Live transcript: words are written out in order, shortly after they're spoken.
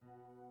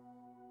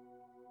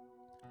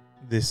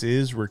This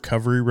is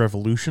Recovery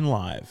Revolution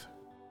Live.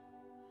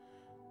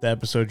 The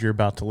episode you're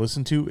about to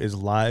listen to is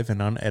live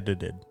and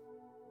unedited.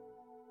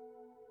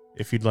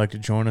 If you'd like to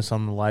join us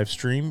on the live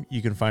stream,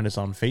 you can find us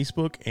on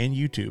Facebook and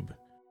YouTube.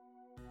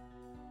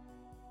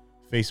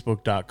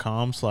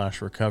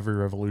 Facebook.com/Recovery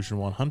Revolution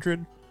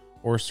 100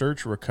 or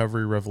search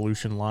Recovery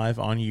Revolution Live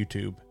on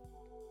YouTube.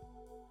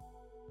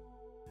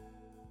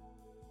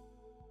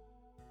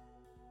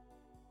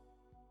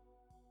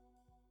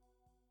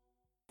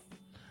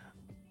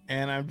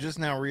 And I'm just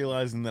now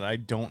realizing that I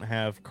don't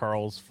have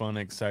Carl's fun,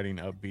 exciting,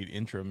 upbeat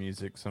intro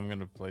music, so I'm going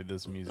to play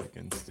this music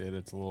instead.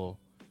 It's a little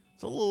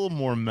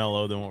more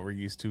mellow than what we're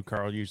used to.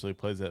 Carl usually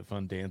plays that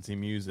fun, dancey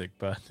music,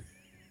 but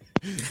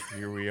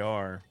here we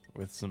are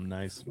with some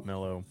nice,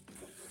 mellow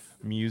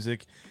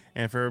music.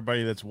 And for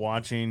everybody that's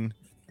watching,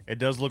 it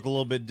does look a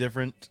little bit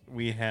different.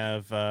 We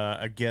have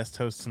a guest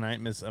host tonight,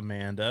 Miss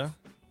Amanda.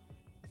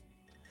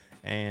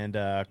 And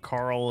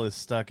Carl is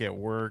stuck at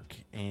work,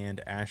 and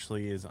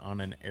Ashley is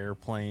on an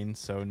airplane,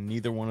 so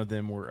neither one of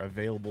them were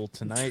available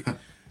tonight,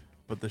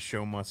 but the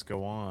show must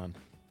go on.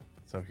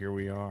 So here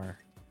we are.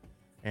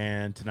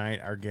 And tonight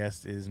our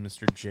guest is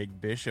Mr.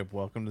 Jake Bishop.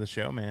 Welcome to the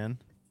show, man.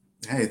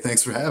 Hey,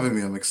 thanks for having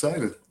me. I'm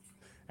excited.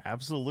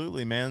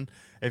 Absolutely, man.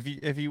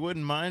 If you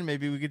wouldn't mind,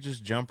 maybe we could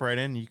just jump right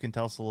in. You can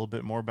tell us a little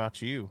bit more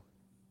about you.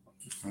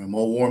 I'm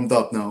all warmed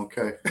up now,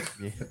 okay?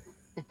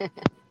 Yeah.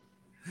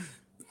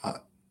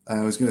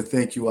 I was going to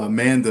thank you,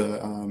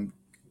 Amanda.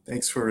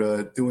 Thanks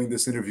for doing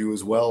this interview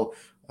as well.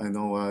 I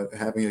know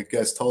having a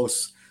guest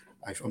host,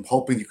 I'm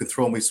hoping you can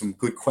throw me some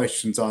good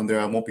questions on there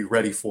I won't be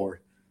ready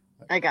for.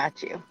 I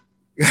got you.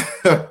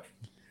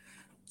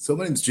 So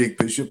my name's Jake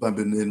Bishop. I've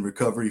been in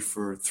recovery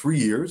for 3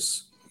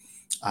 years.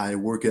 I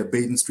work at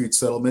Baden Street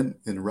Settlement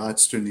in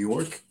Rochester, New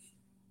York.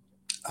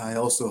 I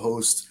also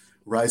host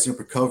Rising Up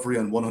Recovery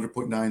on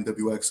 100.9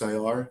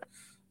 WXIR.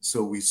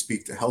 So we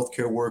speak to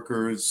healthcare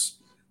workers,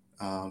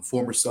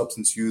 former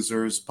substance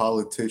users,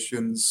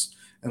 politicians,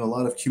 and a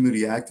lot of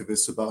community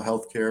activists about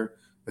healthcare,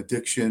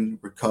 addiction,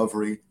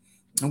 recovery.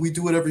 And we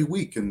do it every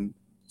week. And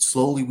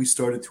slowly we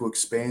started to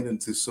expand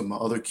into some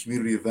other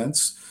community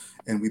events.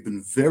 And we've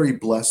been very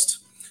blessed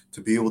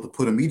to be able to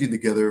put a meeting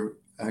together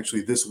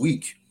actually this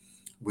week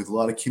with a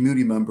lot of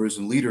community members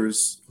and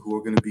leaders who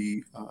are going to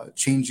be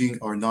changing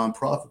our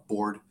nonprofit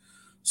board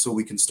so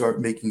we can start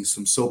making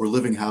some sober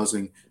living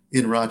housing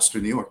in Rochester,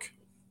 New York.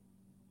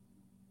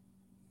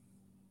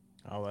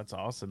 Oh, that's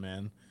awesome,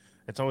 man.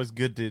 It's always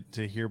good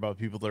to hear about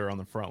people that are on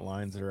the front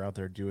lines that are out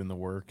there doing the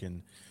work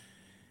and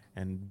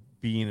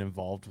being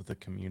involved with the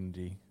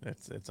community.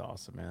 It's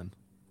awesome, man.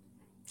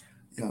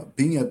 Yeah,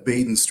 being at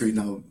Baden Street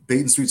now,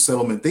 Baden Street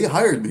Settlement, they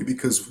hired me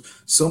because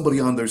somebody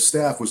on their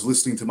staff was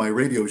listening to my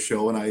radio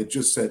show, and I had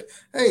just said,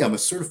 "Hey, I'm a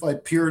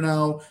certified peer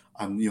now.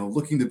 I'm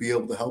looking to be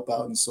able to help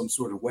out in some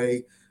sort of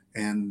way."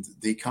 And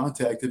they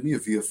contacted me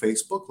via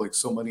Facebook, like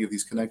so many of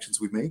these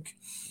connections we make.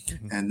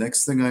 Mm-hmm. And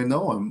next thing I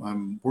know,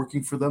 I'm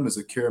working for them as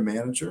a care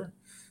manager,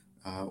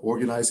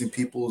 organizing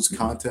people's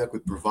contact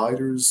with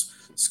providers,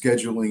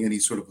 scheduling any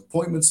sort of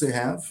appointments they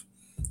have.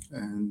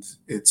 And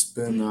it's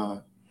been,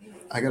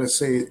 I got to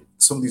say,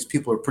 some of these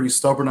people are pretty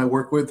stubborn I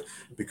work with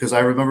because I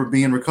remember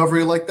being in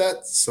recovery like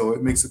that. So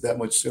it makes it that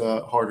much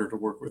harder to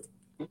work with.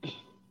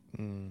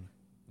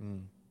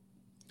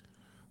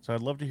 So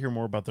I'd love to hear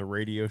more about the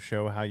radio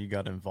show, how you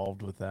got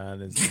involved with that.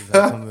 Is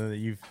that something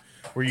that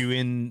were you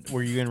in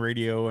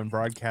radio and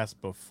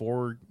broadcast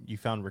before you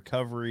found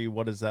recovery?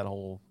 What is that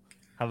how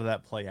did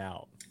that play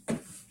out?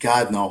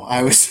 God, no.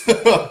 I was,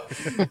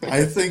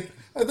 I think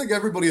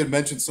everybody had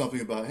mentioned something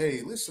about,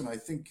 hey, listen, I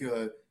think,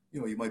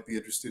 you might be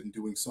interested in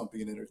doing something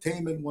in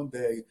entertainment one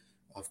day.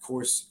 Of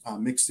course,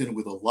 mixed in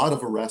with a lot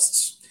of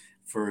arrests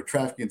for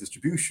trafficking and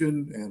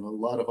distribution and a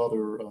lot of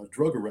other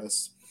drug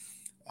arrests.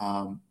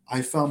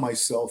 I found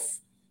myself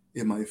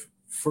in my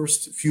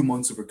first few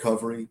months of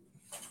recovery.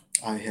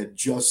 I had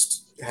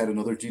just had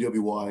another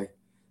DWI,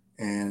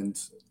 and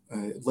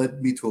it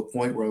led me to a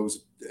point where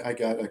I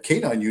got a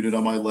canine unit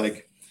on my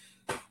leg.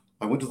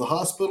 I went to the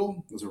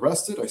hospital, was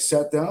arrested. I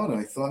sat down, and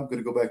I thought I'm going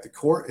to go back to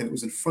court, and it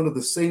was in front of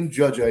the same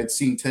judge I had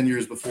seen 10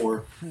 years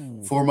before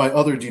for my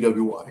other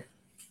DWI.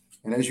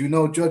 And as you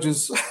know,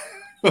 judges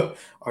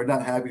are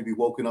not happy to be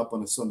woken up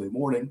on a Sunday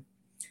morning,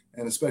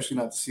 and especially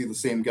not to see the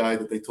same guy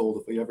that they told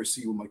if they ever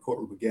see you in my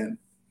courtroom again.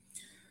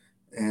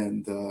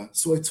 And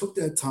so I took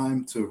that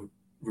time to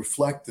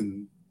reflect,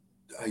 and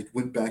I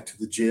went back to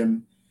the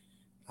gym.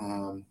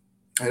 I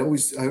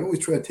always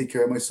try to take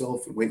care of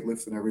myself and weight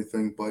lift and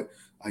everything, but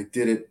I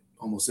did it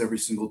almost every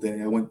single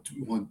day. I went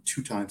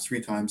 2 times, 3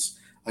 times.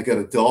 I got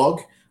a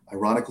dog,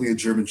 ironically a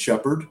German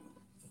Shepherd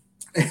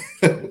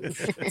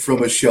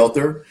from a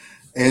shelter.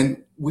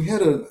 And we had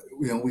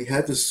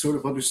this sort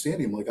of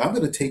understanding, like, I'm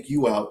going to take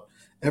you out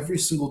every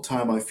single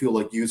time I feel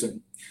like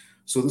using.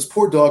 So this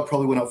poor dog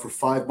probably went out for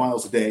 5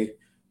 miles a day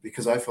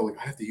because I felt like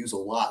I have to use a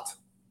lot.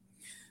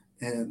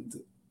 And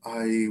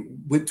I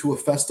went to a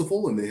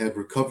festival, and they had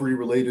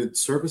recovery-related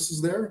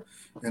services there.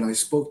 And I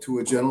spoke to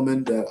a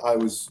gentleman that I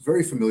was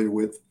very familiar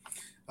with.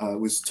 It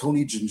was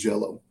Tony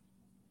Gingello.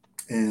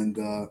 And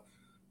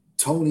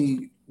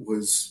Tony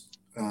was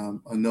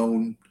a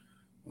known,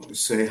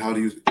 say,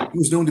 he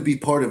was known to be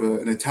part of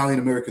an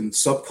Italian-American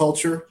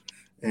subculture,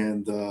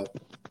 and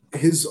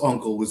his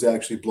uncle was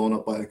actually blown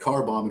up by a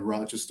car bomb in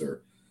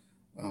Rochester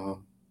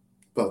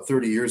about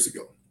 30 years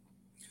ago.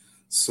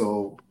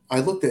 So I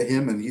looked at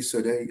him and he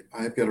said, "Hey,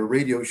 I've got a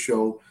radio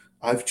show.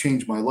 I've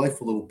changed my life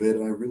a little bit,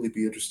 and I'd really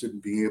be interested in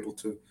being able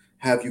to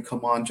have you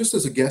come on just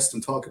as a guest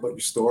and talk about your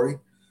story."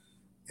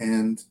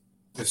 And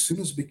as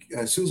soon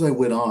as I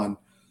went on,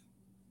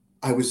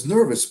 I was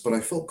nervous, but I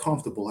felt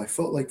comfortable. I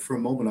felt like for a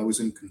moment I was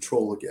in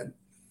control again.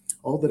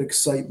 All that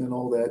excitement,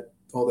 all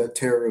that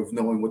terror of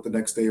knowing what the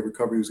next day of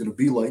recovery was going to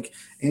be like,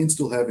 and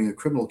still having a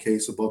criminal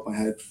case above my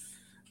head.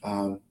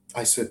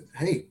 I said,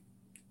 "Hey,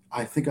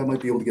 I think I might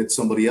be able to get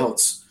somebody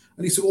else."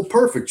 And he said, "Well,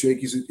 perfect, Jake."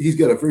 He's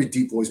got a very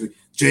deep voice.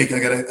 "Jake, I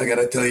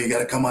gotta tell you, you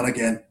gotta come on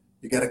again.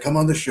 You gotta come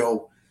on the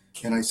show."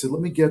 And I said,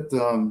 "Let me get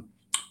the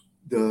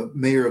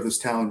mayor of this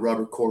town,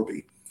 Robert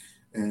Corby."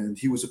 And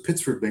he was a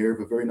Pittsford mayor of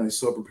a very nice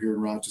suburb here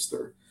in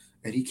Rochester.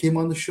 And he came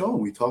on the show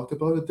and we talked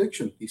about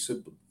addiction. He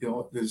said,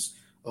 there's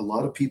a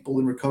lot of people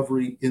in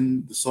recovery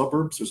in the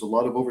suburbs. There's a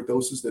lot of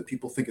overdoses that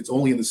people think it's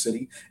only in the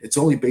city. It's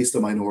only based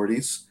on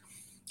minorities.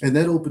 And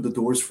that opened the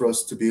doors for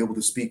us to be able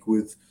to speak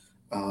with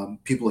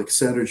people like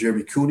Senator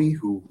Jeremy Cooney,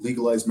 who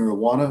legalized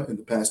marijuana in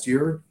the past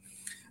year,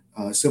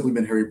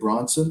 Assemblyman Harry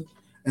Bronson,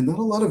 and not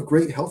a lot of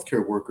great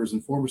healthcare workers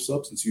and former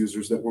substance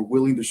users that were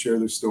willing to share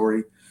their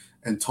story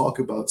and talk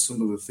about some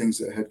of the things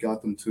that had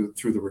got them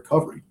through the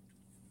recovery.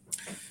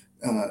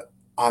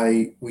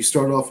 We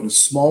started off in a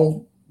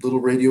small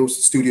little radio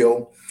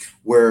studio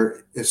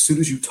where as soon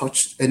as you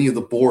touched any of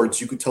the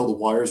boards, you could tell the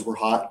wires were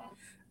hot,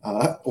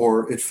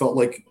 or it felt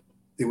like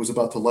it was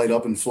about to light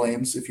up in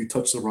flames if you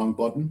touched the wrong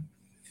button.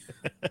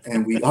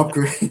 And we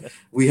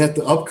had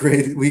to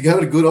upgrade. We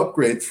got a good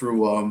upgrade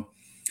through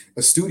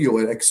a studio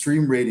at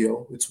Extreme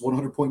Radio. It's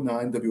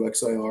 100.9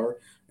 WXIR.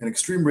 And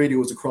Extreme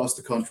Radio is across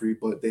the country,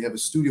 but they have a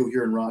studio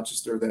here in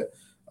Rochester that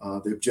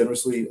they've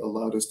generously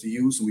allowed us to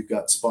use, and we've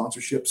got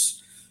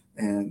sponsorships.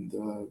 And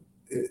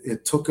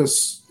it took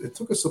us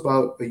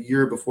about a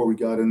year before we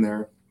got in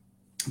there,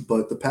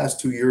 but the past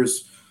 2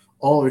 years,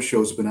 all our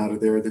shows have been out of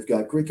there. They've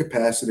got great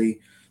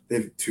capacity.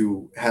 They've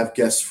to have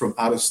guests from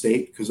out of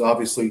state because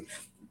obviously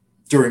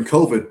during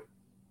COVID,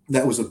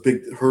 that was a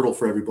big hurdle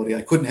for everybody.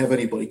 I couldn't have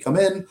anybody come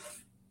in.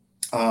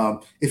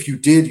 If you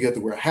did, you had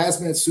to wear a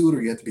hazmat suit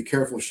or you had to be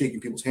careful of shaking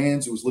people's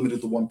hands. It was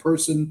limited to one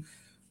person.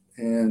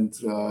 And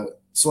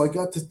so I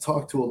got to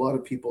talk to a lot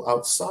of people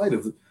outside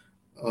of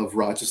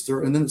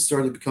Rochester, and then it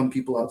started to become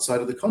people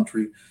outside of the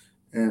country.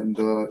 And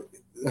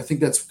I think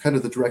that's kind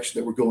of the direction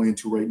that we're going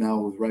into right now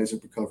with Rise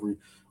Up Recovery.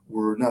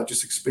 We're not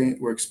just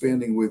we're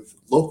expanding with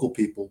local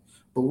people,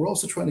 but we're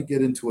also trying to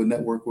get into a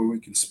network where we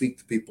can speak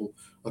to people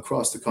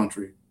across the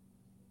country.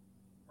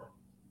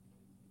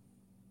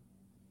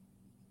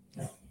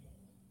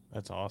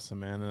 That's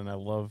awesome, man. And I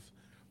love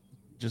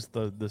just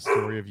the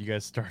story of you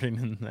guys starting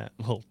in that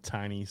little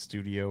tiny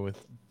studio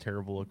with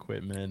terrible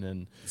equipment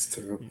and it's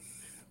terrible.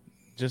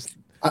 Just,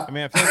 I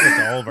mean, I feel like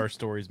it's all of our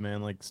stories,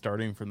 man, like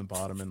starting from the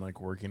bottom and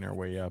like working our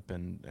way up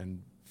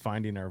and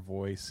finding our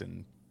voice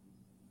and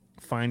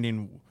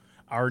finding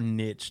our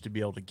niche to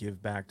be able to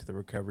give back to the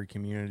recovery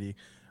community.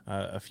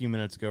 A few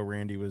minutes ago,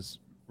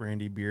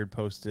 Randy Beard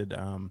posted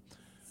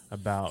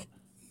about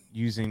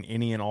using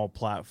any and all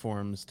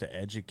platforms to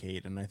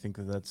educate, and I think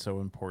that that's so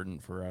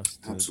important for us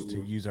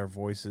to use our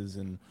voices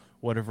and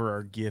whatever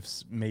our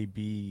gifts may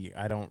be.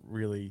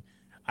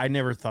 I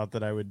never thought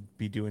that I would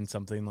be doing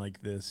something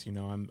like this. You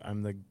know,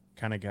 I'm the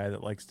kind of guy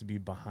that likes to be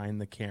behind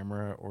the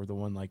camera or the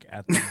one like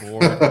at the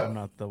board. I'm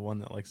not the one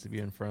that likes to be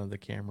in front of the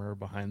camera or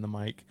behind the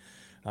mic.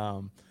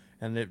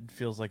 And it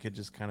feels like it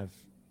just kind of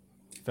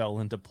fell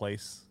into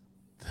place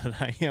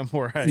that I am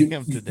where I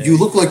am today. You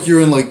look like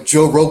you're in like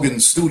Joe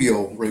Rogan's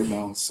studio right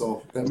now,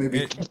 so that may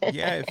be.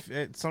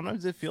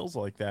 Sometimes it feels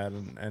like that,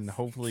 and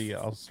hopefully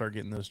I'll start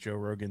getting those Joe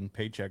Rogan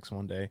paychecks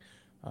one day.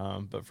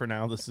 But for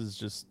now, this is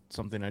just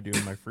something I do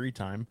in my free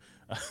time.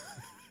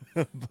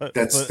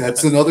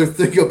 That's another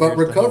thing about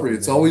recovery.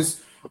 It's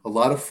always a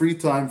lot of free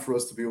time for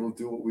us to be able to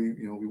do what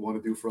we want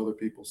to do for other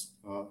people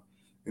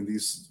in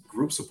these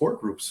support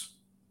groups.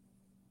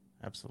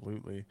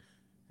 Absolutely.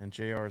 And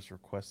JR is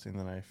requesting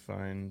that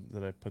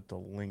I put the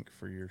link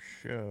for your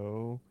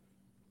show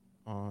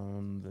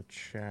on the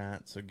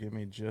chat. So give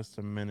me just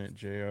a minute,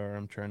 JR.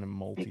 I'm trying to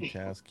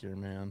multitask here,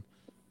 man.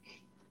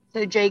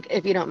 So Jake,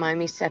 if you don't mind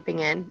me stepping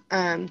in,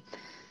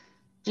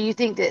 do you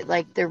think that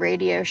like the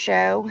radio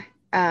show,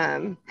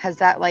 has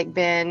that like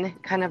been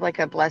kind of like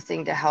a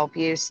blessing to help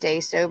you stay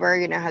sober?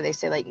 You know how they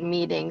say like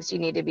meetings, you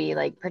need to be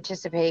like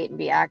participate and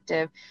be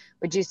active.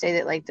 Would you say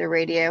that like the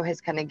radio has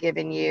kind of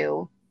given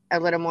you a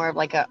little more of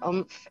like a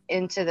oomph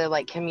into the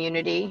like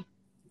community?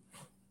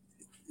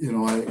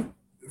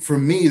 For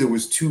me, there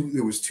was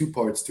two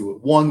parts to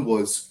it. One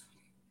was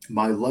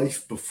my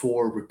life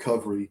before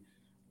recovery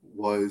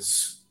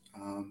was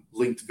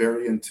linked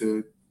very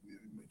into,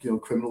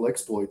 criminal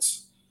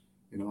exploits.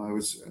 I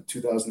was in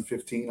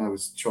 2015, I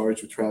was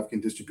charged with trafficking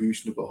and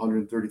distribution of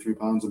 133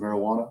 pounds of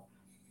marijuana.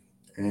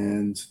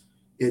 And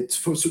it's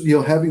for, you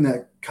know, having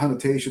that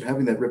connotation,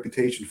 having that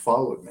reputation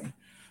followed me.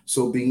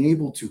 So being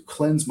able to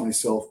cleanse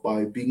myself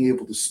by being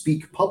able to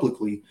speak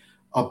publicly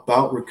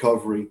about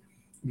recovery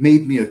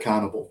made me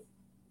accountable.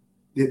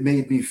 It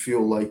made me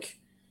feel like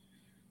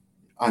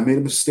I made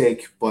a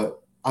mistake,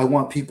 but I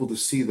want people to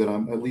see that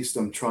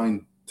I'm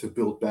trying to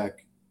build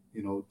back,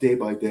 you know, day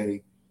by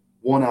day,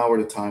 1 hour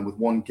at a time with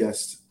one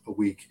guest a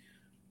week.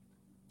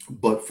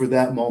 But for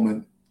that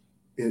moment,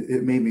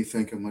 it made me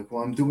think, I'm like,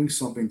 well, I'm doing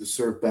something to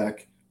serve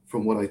back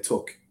from what I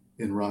took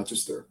in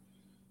Rochester.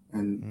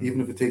 And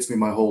even if it takes me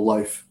my whole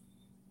life,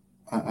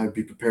 I'd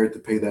be prepared to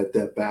pay that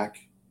debt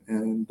back.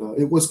 And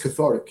it was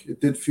cathartic.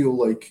 It did feel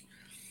like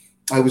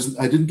I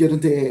didn't get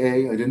into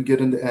AA, I didn't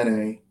get into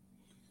NA,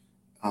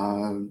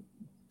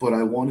 but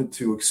I wanted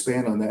to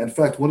expand on that. In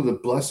fact, one of the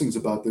blessings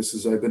about this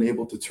is I've been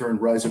able to turn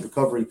Rise of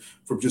Recovery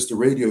from just a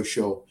radio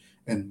show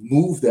and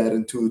move that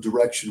into a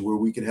direction where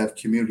we can have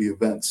community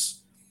events.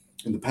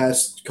 In the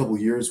past couple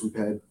of years, we've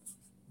had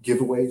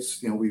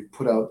giveaways. You know, we've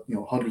put out, you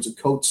know, hundreds of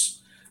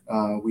coats.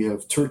 We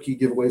have turkey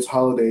giveaways,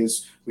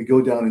 holidays. We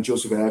go down in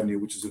Joseph Avenue,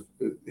 which is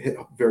hit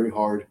very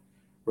hard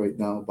right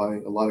now by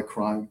a lot of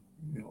crime.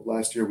 You know,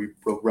 last year we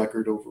broke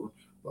record over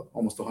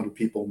almost 100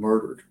 people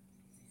murdered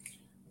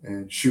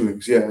and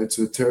shootings. Yeah, it's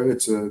a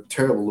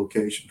terrible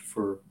location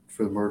for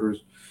the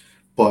murders.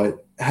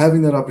 But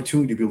having that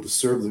opportunity to be able to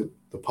serve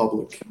the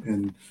public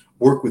and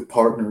work with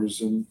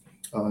partners, and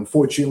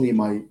unfortunately,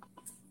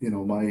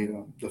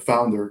 the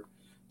founder,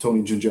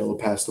 Tony Gingella,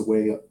 passed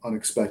away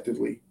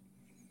unexpectedly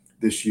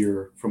this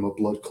year from a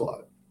blood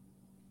clot.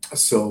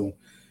 So,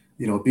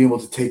 you know, being able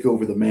to take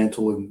over the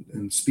mantle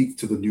and speak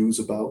to the news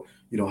about,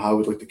 you know, how I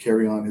would like to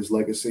carry on his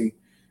legacy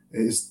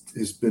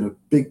has been a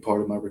big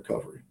part of my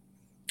recovery.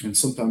 And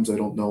sometimes I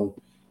don't know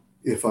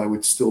if I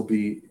would still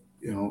be,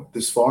 you know,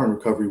 this far in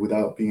recovery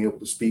without being able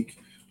to speak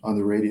on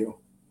the radio.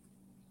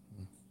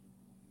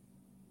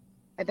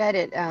 I bet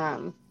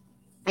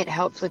it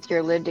helps with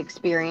your lived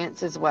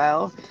experience as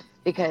well,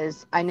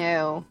 because I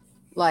know,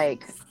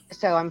 like,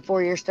 so I'm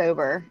 4 years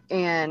sober,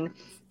 and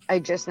I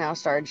just now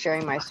started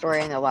sharing my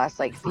story in the last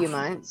like few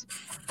months,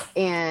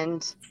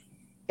 and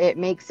it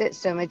makes it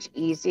so much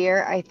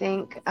easier, I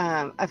think.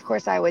 Of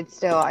course,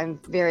 I'm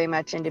very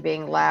much into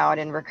being loud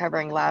and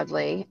recovering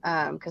loudly,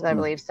 because I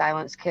believe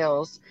silence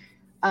kills.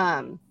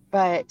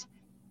 But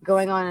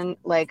going on,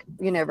 like,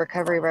 you know,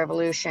 Recovery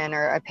Revolution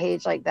or a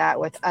page like that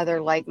with other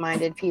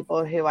like-minded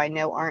people who I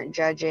know aren't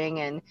judging,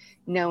 and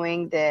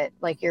knowing that,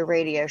 like your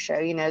radio show,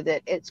 you know,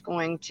 that it's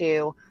going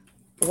to,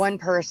 one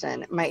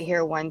person might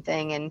hear one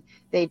thing and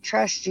they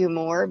trust you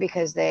more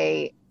because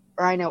I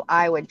know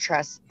I would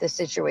trust the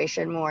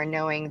situation more,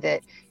 knowing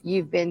that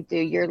you've been through,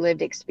 your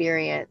lived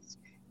experience,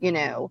 you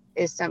know,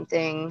 is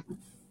something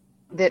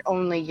that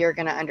only you're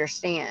going to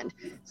understand.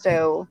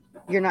 So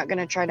you're not going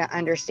to try to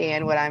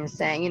understand what I'm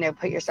saying, you know,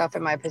 put yourself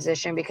in my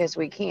position, because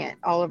we can't.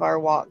 All of our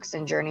walks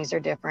and journeys are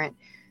different.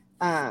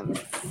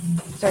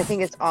 So I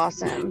think it's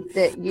awesome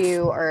that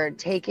you are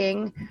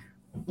taking,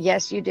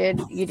 yes, you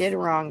did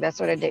wrong. That's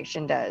what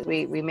addiction does.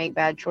 We make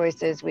bad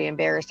choices. We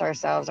embarrass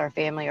ourselves, our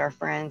family, our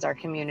friends, our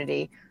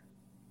community.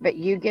 But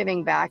you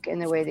giving back in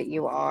the way that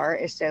you are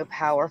is so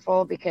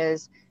powerful,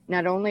 because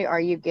not only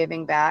are you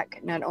giving back,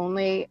 not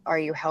only are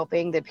you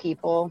helping the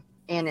people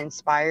and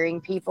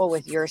inspiring people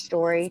with your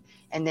story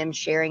and them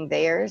sharing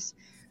theirs,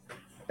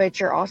 but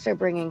you're also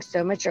bringing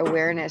so much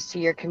awareness to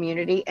your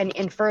community,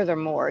 and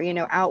furthermore, you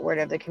know, outward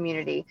of the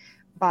community,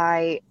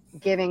 by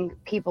giving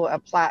people a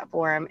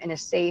platform and a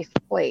safe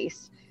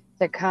place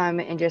to come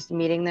and just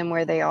meeting them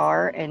where they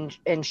are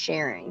and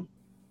sharing.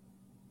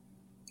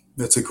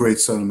 That's a great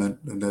sentiment,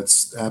 and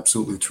that's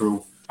absolutely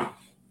true.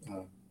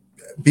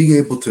 Being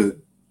able to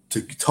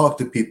talk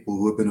to people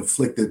who have been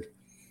afflicted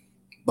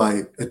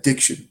by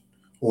addiction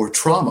or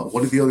trauma.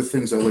 One of the other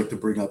things I like to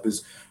bring up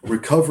is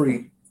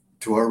recovery,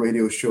 to our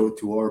radio show,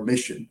 to our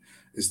mission,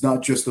 is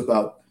not just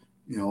about,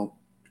 you know,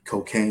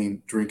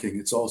 cocaine, drinking.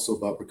 It's also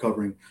about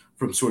recovering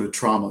from sort of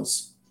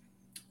traumas.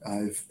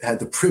 I've had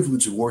the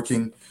privilege of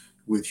working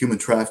with Human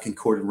Trafficking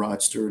Court in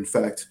Rochester. In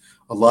fact,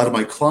 a lot of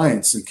my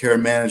clients in care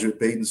management at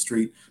Baden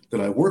Street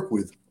that I work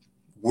with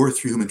were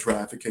through human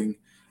trafficking,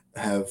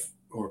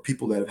 or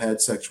people that have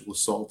had sexual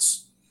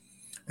assaults.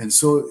 And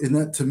so, in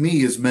that, to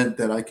me, has meant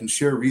that I can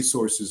share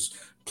resources,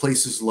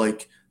 places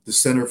like the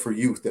Center for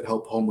Youth that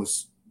help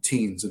homeless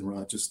teens in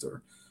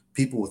Rochester,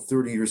 people with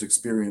 30 years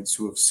experience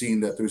who have seen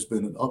that there's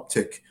been an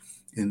uptick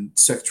in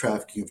sex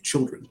trafficking of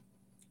children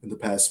in the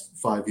past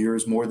 5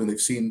 years, more than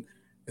they've seen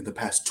in the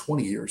past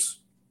 20 years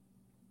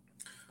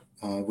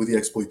with the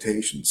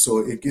exploitation. So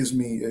it gives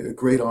me a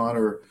great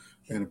honor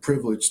and a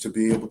privilege to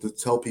be able to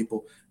tell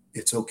people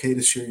it's okay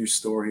to share your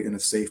story in a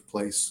safe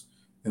place,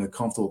 in a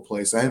comfortable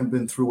place. I haven't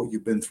been through what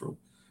you've been through,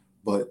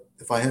 but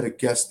if I had a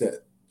guest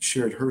that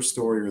shared her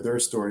story or their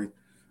story,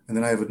 and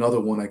then I have another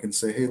one, I can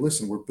say, hey,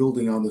 listen, we're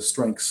building on the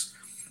strengths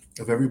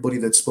of everybody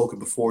that's spoken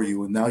before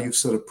you. And now you've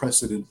set a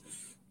precedent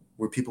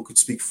where people could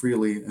speak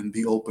freely and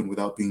be open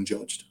without being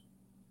judged.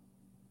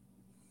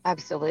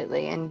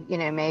 Absolutely. And, you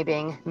know,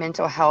 maybe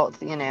mental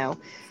health, you know,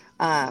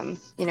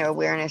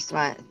 Awareness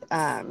Month.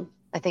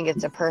 I think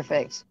it's a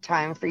perfect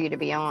time for you to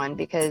be on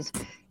because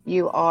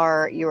you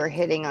are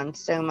hitting on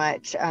so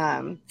much.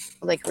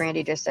 Like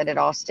Randy just said, it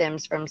all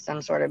stems from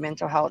some sort of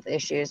mental health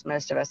issues.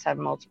 Most of us have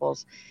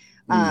multiples.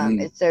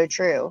 It's so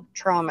true.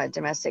 Trauma,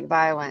 domestic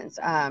violence,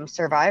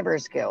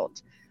 survivor's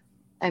guilt.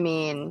 I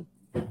mean,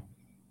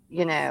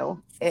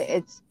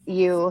 it's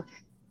you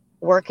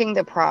working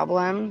the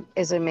problem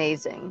is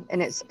amazing,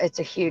 and it's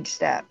a huge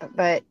step.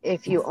 But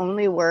if you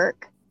only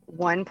work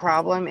one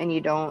problem and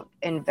you don't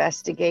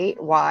investigate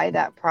why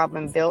that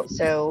problem built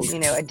so,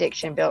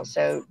 addiction built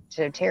so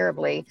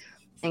terribly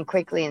and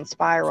quickly and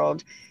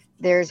spiraled,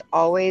 there's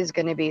always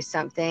going to be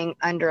something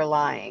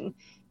underlying.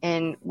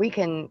 And we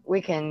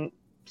can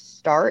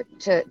start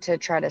to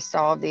try to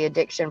solve the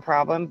addiction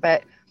problem,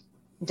 but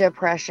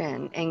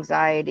depression,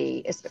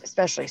 anxiety,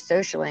 especially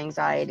social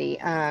anxiety,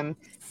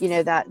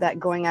 that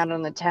going out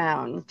on the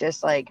town,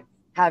 just like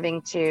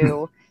having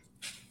to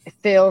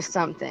feel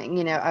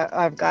something,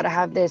 I've got to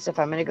have this. If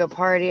I'm going to go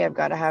party, I've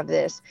got to have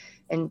this.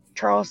 In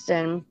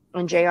Charleston,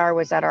 when JR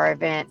was at our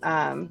event,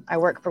 I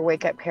work for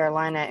Wake Up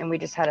Carolina, and we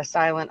just had a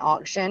silent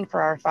auction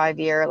for our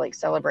 5-year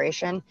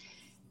celebration.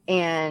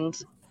 And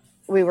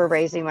we were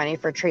raising money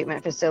for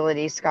treatment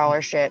facilities,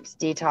 scholarships,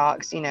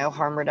 detox,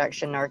 harm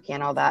reduction, Narcan,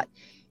 all that.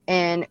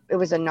 And it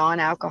was a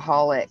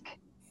non-alcoholic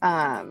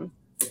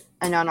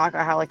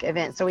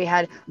event. So we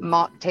had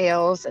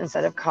mocktails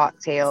instead of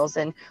cocktails,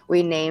 and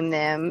we named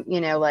them,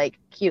 like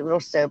cute little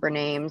sober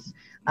names.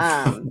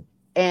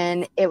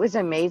 And it was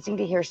amazing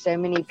to hear so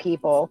many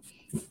people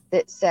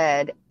that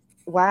said,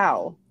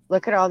 wow,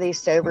 look at all these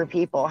sober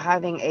people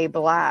having a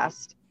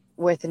blast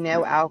with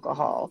no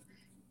alcohol.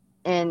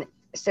 And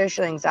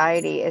social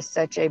anxiety is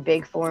such a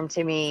big form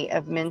to me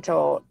of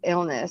mental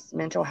illness,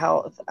 mental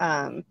health,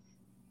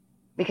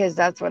 because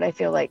that's what I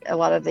feel like a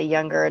lot of the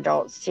younger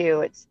adults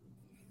too.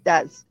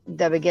 That's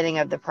the beginning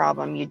of the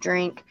problem. You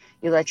drink,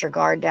 you let your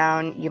guard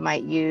down, you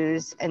might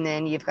use, and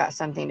then you've got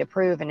something to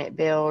prove, and it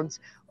builds.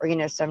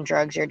 Or, some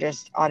drugs, you're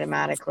just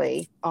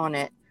automatically on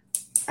it.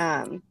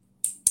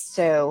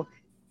 So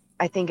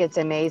I think it's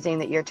amazing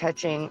that you're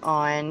touching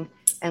on,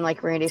 and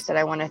like Randy said,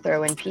 I want to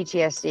throw in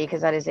PTSD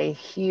because that is a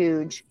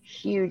huge,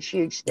 huge,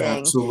 huge thing.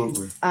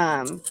 Absolutely.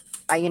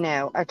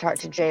 I've talked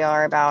to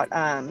JR about,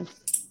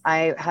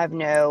 I have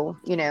no,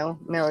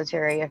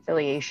 military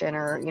affiliation,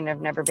 or,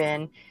 I've never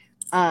been,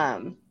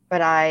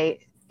 but I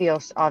feel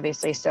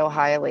obviously so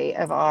highly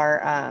of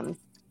our,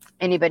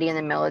 anybody in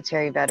the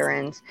military,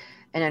 veterans.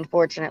 And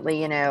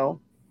unfortunately,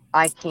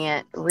 I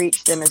can't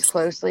reach them as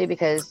closely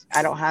because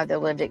I don't have the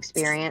lived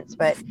experience,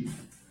 but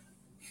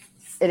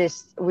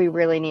we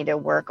really need to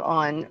work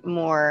on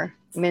more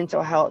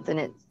mental health, and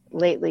it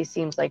lately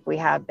seems like we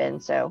have been.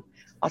 So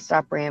I'll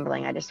stop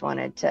rambling. I just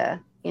wanted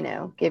to,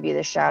 give you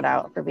the shout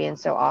out for being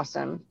so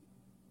awesome.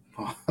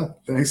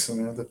 Thanks,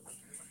 Amanda.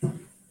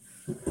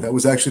 That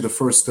was actually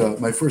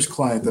my first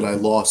client that I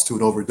lost to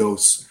an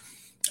overdose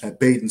at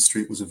Baden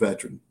Street was a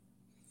veteran.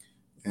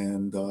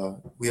 And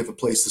we have a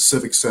place, the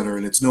Civic Center,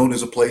 and it's known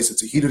as a place.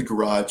 It's a heated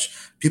garage.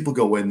 People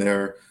go in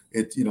there.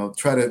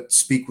 Try to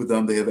speak with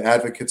them. They have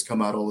advocates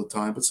come out all the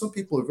time, but some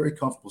people are very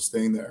comfortable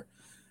staying there.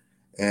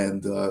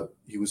 And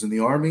he was in the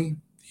Army.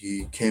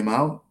 He came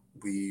out.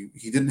 He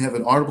didn't have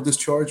an honorable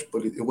discharge,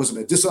 but it wasn't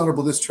a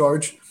dishonorable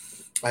discharge.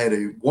 I had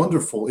a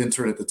wonderful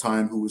intern at the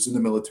time who was in the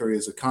military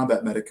as a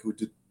combat medic who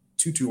did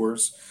 2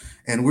 tours,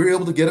 and we were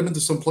able to get him into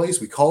some place.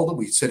 We called him.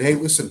 We said, "Hey,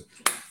 listen,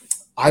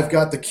 I've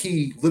got the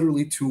key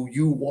literally to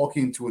you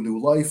walking into a new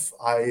life.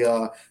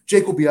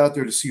 Jake will be out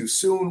there to see you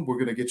soon. We're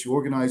going to get you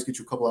organized, get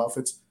you a couple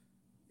outfits."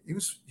 He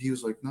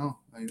was like, "No,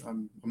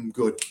 I'm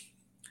good."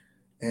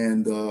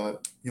 And,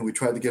 we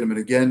tried to get him in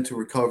again to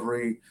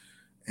recovery.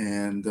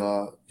 And,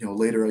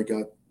 later I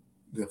got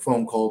the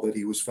phone call that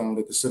he was found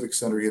at the Civic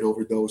Center. He had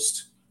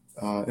overdosed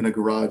in a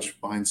garage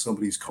behind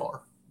somebody's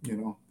car,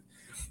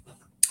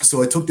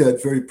 So I took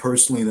that very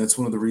personally. And that's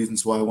one of the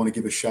reasons why I want to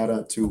give a shout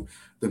out to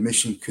the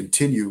Mission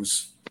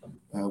Continues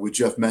with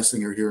Jeff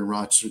Messinger here in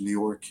Rochester, New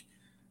York.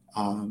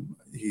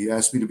 He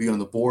asked me to be on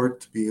the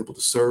board to be able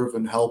to serve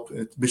and help.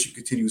 Mission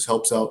Continues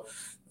helps out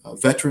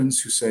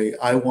veterans who say,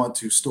 I want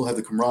to still have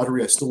the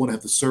camaraderie. I still want to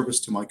have the service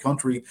to my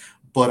country,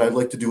 but I'd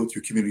like to do it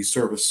through community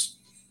service.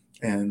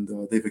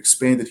 And they've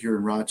expanded here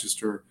in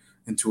Rochester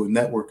into a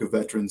network of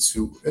veterans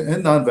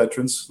and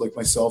non-veterans like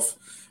myself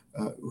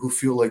who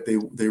feel like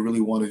they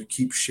really want to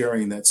keep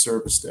sharing that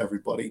service to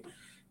everybody.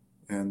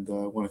 And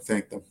I want to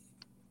thank them.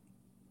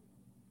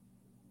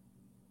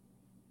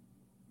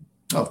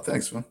 Oh,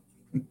 thanks, man.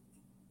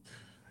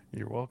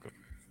 You're welcome.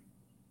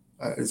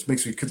 It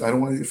makes me, because I don't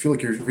want to feel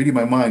like you're reading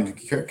my mind.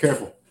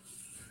 Careful.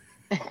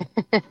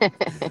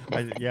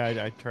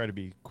 I try to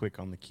be quick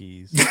on the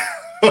keys.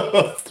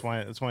 That's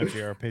why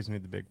JR pays me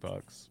the big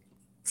bucks.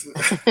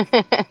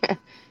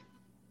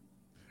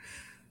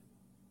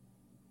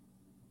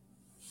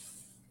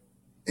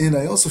 And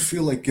I also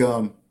feel like,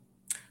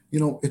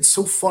 it's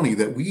so funny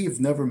that we have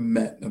never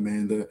met,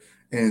 Amanda,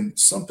 and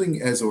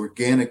something as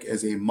organic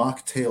as a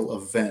mocktail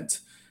event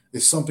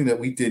is something that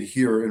we did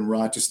here in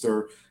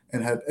Rochester,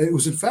 and it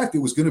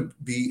was going to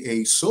be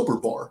a sober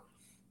bar.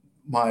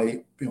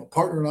 My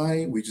partner and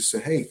I, we just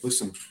said, hey,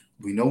 listen,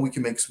 we know we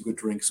can make some good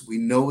drinks. We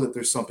know that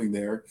there's something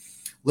there.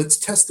 Let's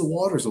test the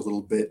waters a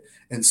little bit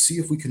and see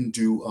if we can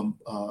do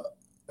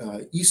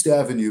East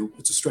Avenue.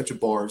 It's a stretch of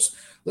bars.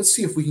 Let's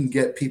see if we can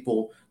get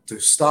people to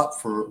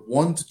stop for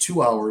 1 to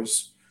 2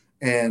 hours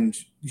and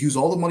use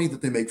all the money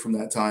that they make from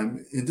that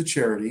time into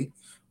charity.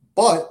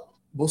 But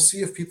we'll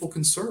see if people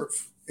can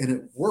serve. And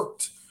it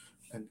worked.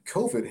 And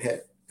COVID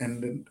hit.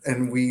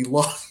 And we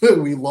lost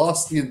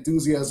the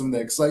enthusiasm, the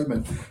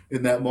excitement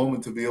in that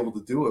moment to be able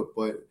to do it.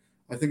 But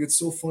I think it's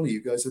so funny.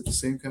 You guys have the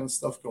same kind of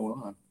stuff going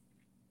on.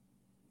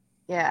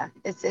 Yeah,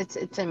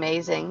 it's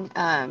amazing.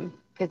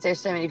 Because there's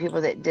so many people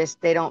that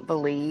they don't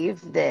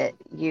believe that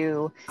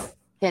you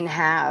can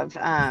have,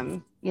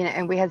 and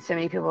we had so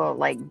many people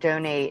like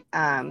donate,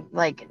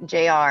 like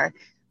JR,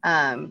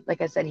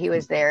 like I said, he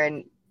was there,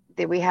 and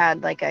we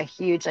had like a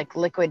huge like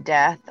Liquid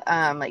Death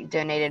like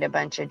donated a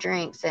bunch of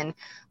drinks, and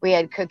we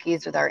had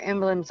cookies with our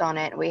emblems on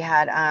it. We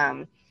had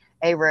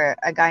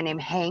a guy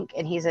named Hank,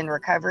 and he's in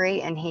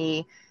recovery, and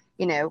he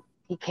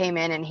came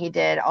in and he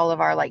did all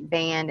of our like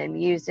band and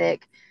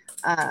music.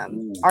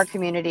 Our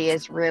community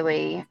is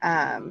really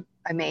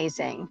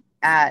amazing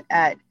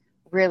at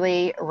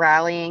really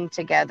rallying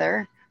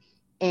together.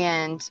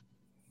 And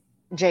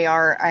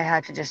JR, I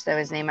have to just throw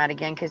his name out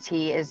again because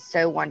he is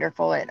so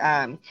wonderful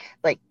at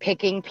like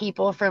picking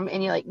people from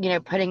any, like,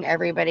 putting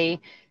everybody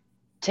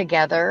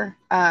together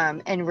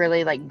and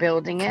really like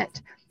building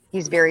it.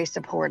 He's very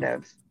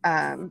supportive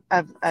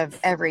of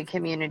every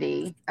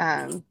community,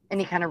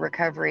 any kind of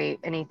recovery,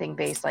 anything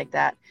based like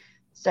that.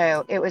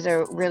 So it was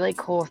a really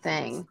cool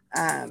thing.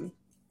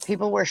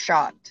 People were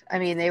shocked. I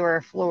mean, they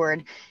were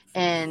floored.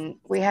 And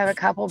we have a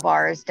couple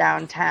bars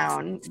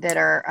downtown that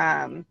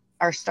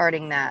are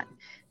starting that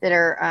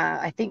are,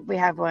 I think we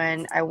have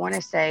one, I want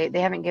to say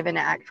they haven't given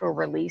an actual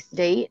release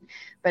date,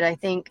 but I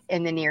think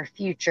in the near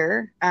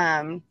future,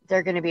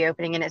 they're going to be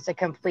opening, and it's a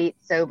complete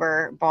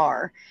sober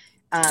bar.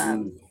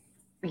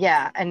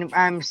 Yeah. And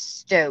I'm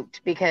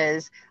stoked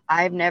because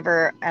I've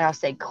never, I'll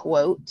say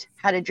quote,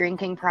 had a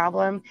drinking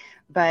problem,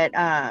 but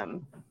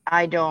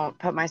I don't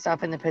put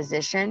myself in the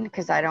position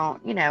because I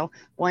don't,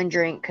 one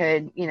drink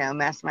could,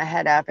 mess my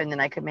head up and then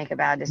I could make a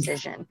bad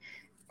decision.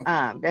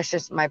 That's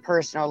just my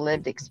personal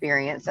lived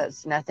experience.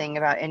 That's nothing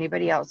about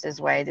anybody else's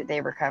way that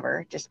they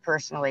recover, just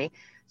personally.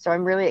 So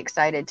I'm really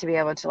excited to be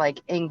able to like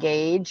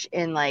engage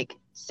in like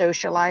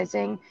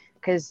socializing,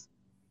 because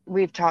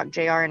we've talked,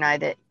 JR and I,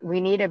 that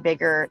we need a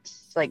bigger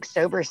like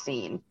sober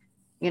scene.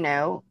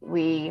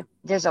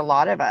 There's a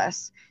lot of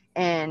us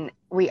and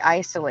we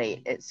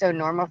isolate. It's so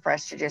normal for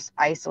us to just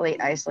isolate,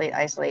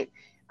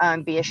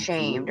 be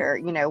ashamed or,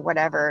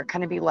 whatever,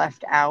 kind of be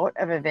left out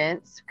of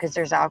events because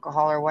there's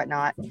alcohol or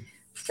whatnot.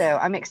 So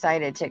I'm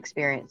excited to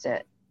experience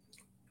it.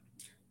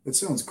 That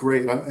sounds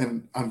great.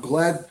 And I'm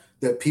glad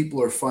that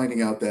people are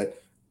finding out that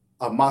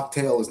a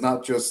mocktail is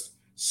not just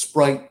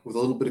Sprite with a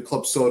little bit of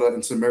club soda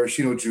and some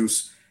maraschino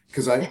juice.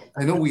 Because I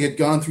know we had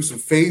gone through some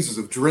phases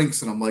of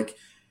drinks, and I'm like,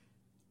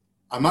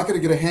 I'm not going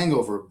to get a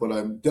hangover, but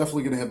I'm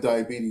definitely going to have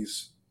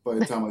diabetes by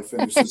the time I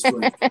finish this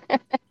drink.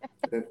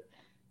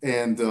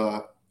 And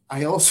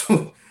I was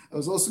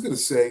also going to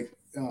say,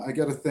 I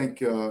got to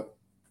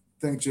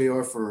thank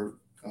JR for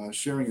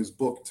sharing his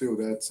book too.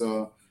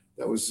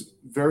 That was a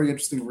very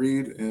interesting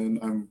read, and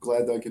I'm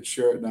glad that I could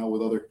share it now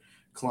with other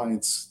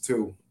clients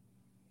too.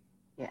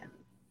 Yeah.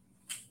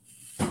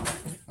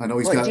 I know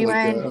he's got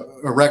like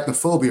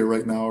arachnophobia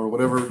right now, or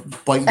whatever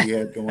bite he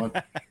had going.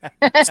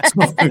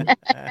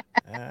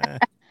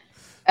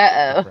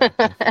 Uh-oh.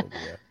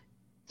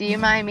 Do you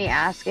mind me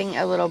asking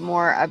a little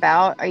more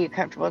about, are you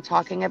comfortable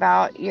talking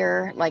about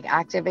your like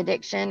active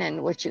addiction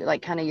and what you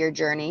like, kind of your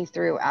journey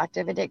through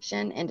active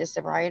addiction into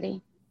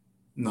sobriety?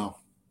 No,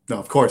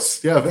 of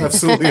course. Yeah,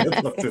 absolutely.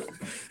 I'd love to.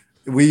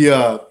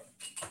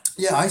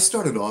 I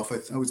started off,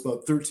 I was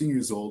about 13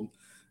 years old.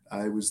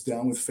 I was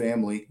down with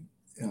family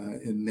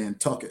in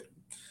Nantucket.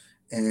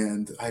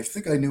 And I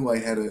think I knew I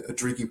had a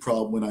drinking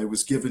problem when I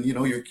was given,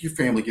 your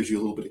family gives you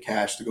a little bit of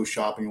cash to go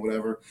shopping or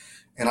whatever.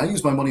 And I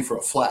used my money for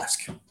a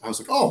flask. I was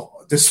like,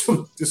 oh, this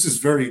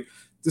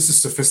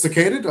is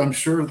sophisticated. I'm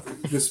sure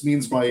this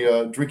means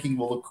my drinking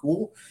will look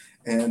cool.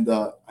 And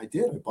I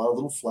did. I bought a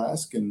little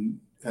flask. And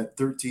at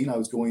 13, I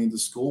was going into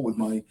school with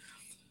my,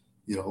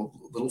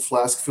 little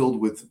flask filled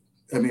with,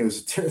 it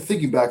was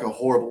thinking back how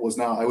horrible it was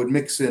now. I would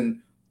mix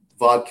in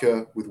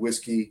vodka with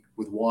whiskey,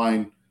 with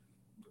wine,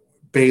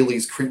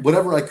 Bailey's, cream,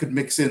 whatever I could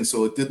mix in,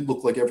 so it didn't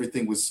look like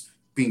everything was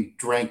being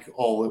drank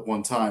all at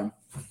one time.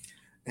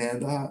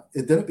 And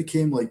then it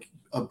became like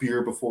a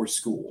beer before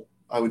school.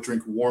 I would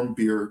drink warm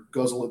beer,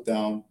 guzzle it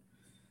down.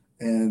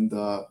 And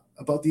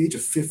about the age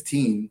of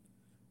 15,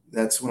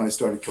 that's when I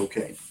started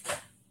cocaine.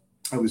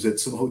 I was at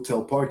some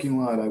hotel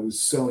parking lot. I was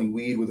selling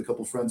weed with a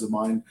couple friends of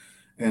mine,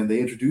 and they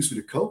introduced me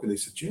to coke. And they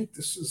said, Jake,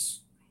 this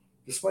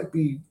might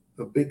be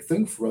a big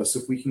thing for us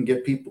if we can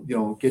get people,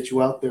 get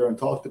you out there and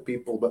talk to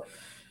people.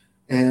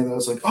 And I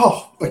was like,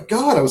 oh my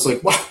God. I was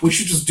like, wow, we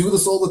should just do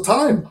this all the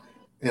time.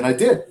 And I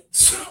did.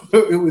 So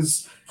it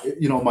was,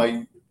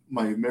 my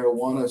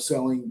marijuana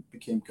selling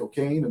became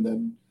cocaine. And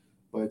then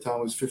by the time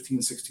I was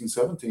 15, 16,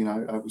 17,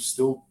 I was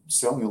still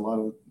selling a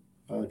lot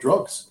of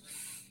drugs.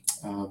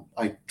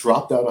 I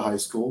dropped out of high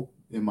school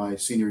in my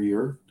senior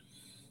year,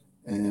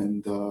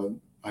 and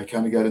I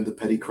kind of got into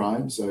petty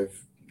crimes. I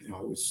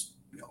was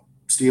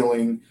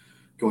stealing,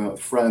 going out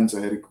with friends.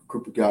 I had a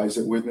group of guys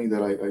that with me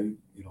that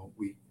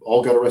we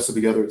all got arrested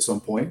together at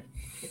some point.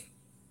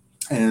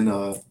 And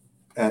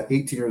at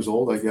 18 years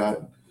old, I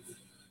got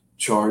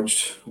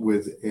charged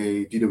with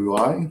a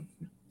DWI.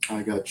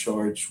 I got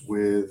charged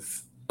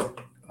with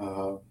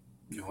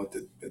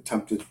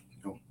attempted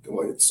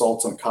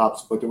assaults on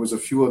cops, but there was a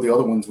few of the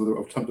other ones with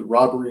attempted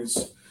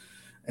robberies,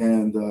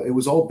 and it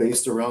was all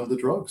based around the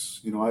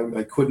drugs.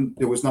 I couldn't.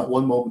 There was not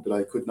one moment that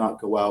I could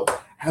not go out,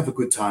 have a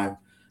good time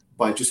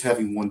by just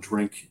having one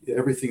drink.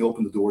 Everything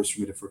opened the doors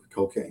for me for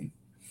cocaine.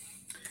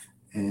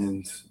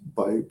 And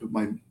by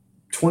my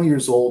 20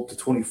 years old to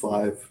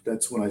 25,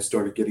 that's when I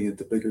started getting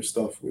into bigger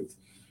stuff with,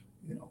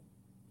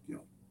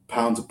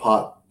 pounds of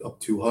pot up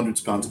to hundreds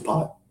of pounds of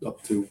pot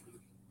up to,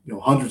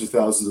 hundreds of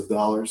thousands of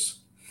dollars.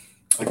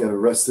 I got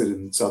arrested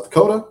in South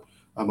Dakota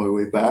on my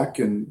way back.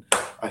 And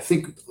I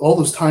think all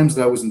those times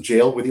that I was in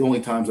jail were the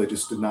only times I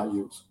just did not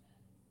use.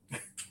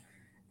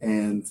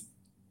 And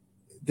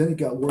then it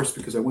got worse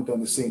because I went down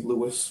to St.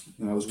 Louis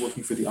and I was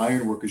working for the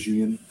Iron Workers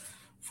Union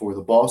for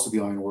the boss of the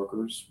Iron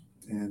Workers.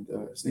 And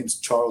his name's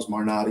Charles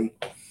Marnotti.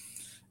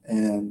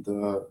 And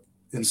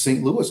in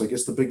St. Louis, I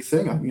guess the big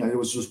thing, it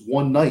was just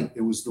one night.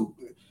 It was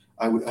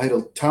I had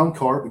a town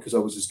car because I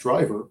was his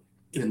driver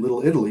in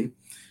Little Italy.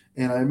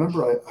 And I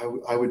remember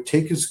I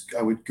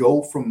would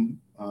go from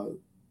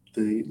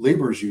the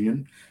laborers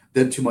union,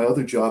 then to my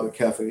other job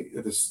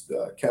at this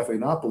Cafe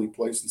Napoli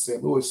place in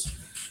St. Louis.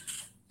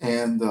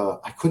 And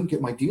I couldn't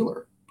get my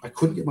dealer. I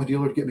couldn't get my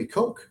dealer to get me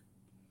Coke.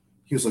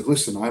 He was like,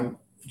 listen,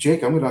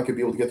 Jake, I'm not going to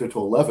be able to get there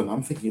till 11.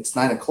 I'm thinking it's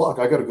 9 o'clock.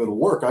 I got to go to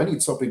work. I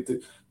need something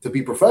to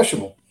be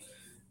professional.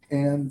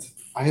 And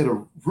I had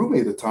a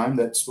roommate at the time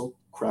that smoked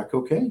crack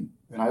cocaine.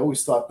 And I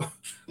always thought,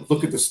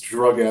 look at this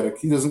drug addict.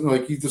 He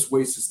just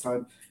wastes his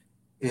time.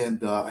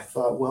 And I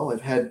thought, well,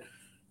 I've had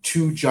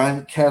 2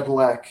 giant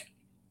Cadillac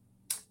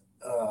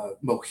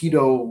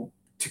mojito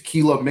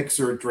tequila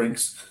mixer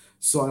drinks.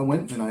 So I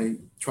went and I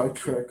tried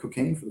crack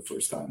cocaine for the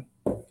first time.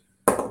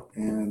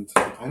 And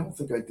I don't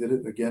think I did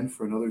it again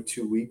for another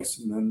 2 weeks.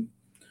 And then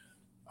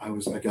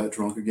I got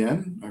drunk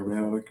again. I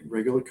ran out of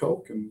regular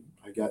Coke and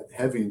I got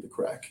heavy into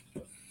crack.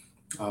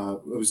 I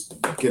was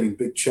getting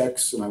big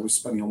checks and I was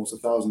spending almost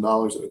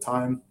 $1,000 at a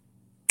time,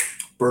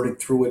 burning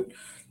through it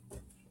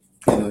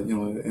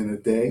in a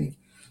day.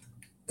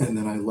 And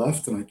then I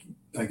left and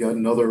I got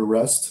another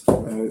arrest,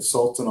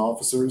 assault on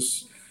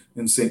officers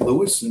in St.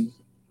 Louis, and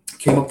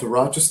came up to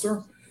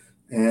Rochester.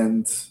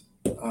 And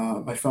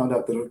I found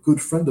out that a good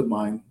friend of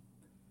mine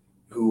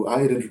who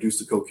I had introduced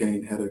to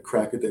cocaine had a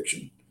crack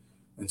addiction.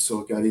 And so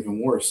it got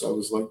even worse. I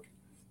was like,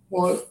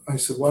 well, I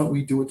said, why don't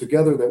we do it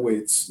together? That way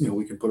it's,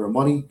 we can put our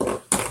money.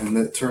 And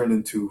that turned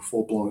into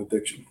full-blown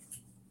addiction.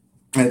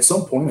 And at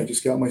some point I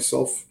just got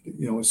myself,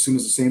 as soon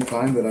as the same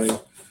time that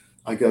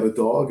I got a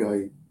dog,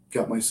 I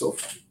got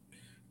myself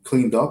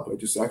cleaned up. I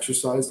just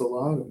exercised a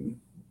lot. And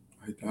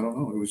I don't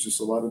know, it was just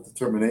a lot of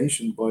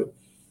determination. But,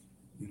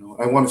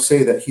 I want to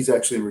say that he's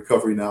actually in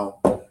recovery now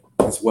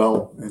as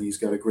well. And he's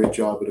got a great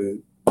job at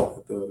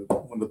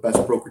one of the best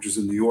brokerages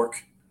in New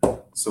York.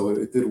 So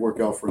it did work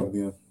out for him,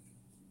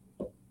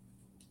 yeah.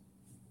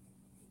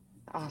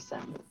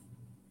 Awesome.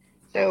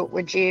 So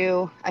I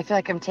feel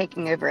like I'm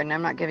taking over and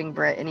I'm not giving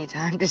Brett any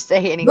time to say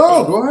anything.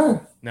 No, go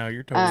ahead. No,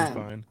 you're totally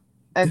fine.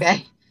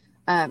 Okay.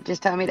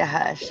 Just tell me to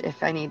hush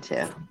if I need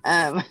to.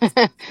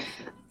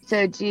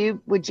 So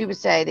would you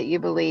say that you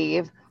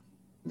believe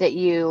that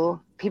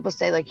people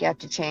say like you have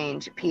to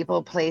change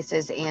people,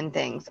 places, and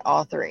things,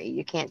 all 3.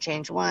 You can't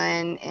change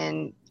one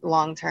in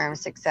long-term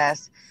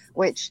success,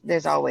 which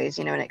there's always,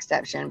 an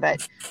exception.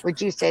 But would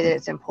you say that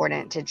it's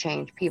important to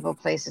change people,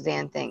 places,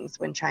 and things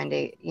when trying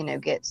to,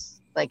 get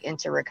like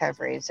into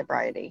recovery and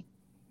sobriety?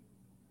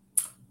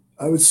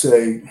 I would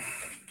say,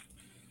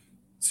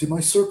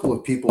 my circle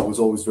of people was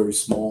always very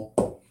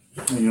small.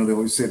 And, they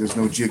always say there's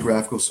no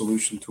geographical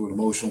solution to an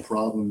emotional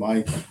problem.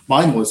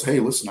 Mine was, hey,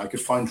 listen, I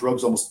could find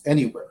drugs almost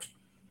anywhere.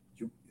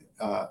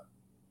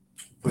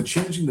 But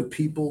changing the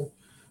people,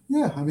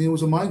 yeah, it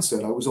was a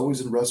mindset. I was always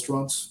in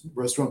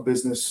restaurant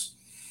business.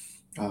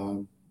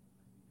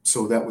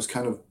 So that was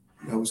kind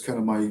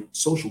of my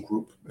social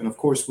group. And of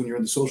course, when you're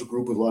in the social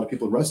group with a lot of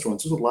people in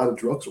restaurants, there's a lot of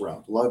drugs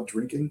around, a lot of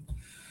drinking.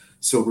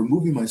 So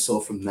removing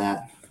myself from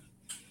that.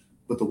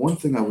 But the one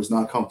thing I was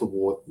not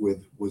comfortable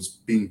with was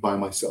being by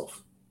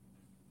myself.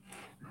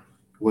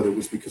 Whether it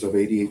was because of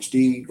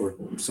ADHD or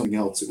something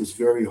else, it was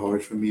very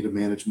hard for me to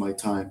manage my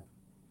time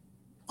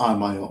on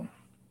my own.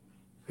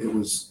 It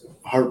was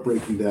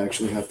heartbreaking to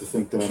actually have to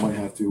think that I might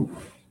have to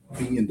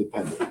be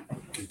independent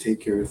and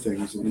take care of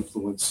things and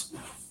influence,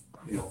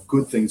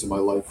 good things in my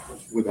life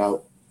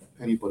without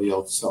anybody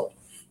else's help.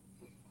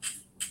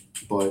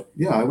 But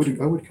yeah, I would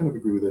kind of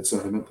agree with that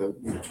sentiment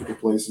that people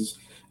places.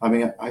 I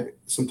mean, I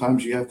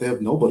sometimes you have to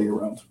have nobody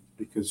around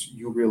because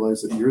you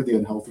realize that you're the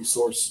unhealthy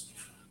source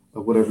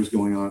of whatever's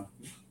going on.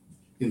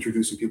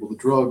 Introducing people to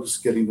drugs,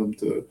 getting them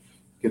to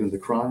get into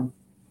crime.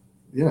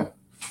 Yeah,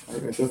 I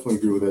definitely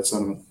agree with that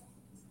sentiment.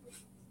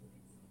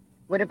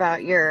 What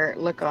about your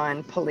look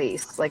on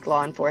police, like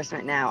law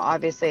enforcement now?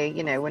 Obviously,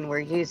 when we're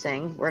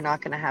using, we're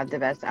not going to have the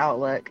best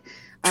outlook.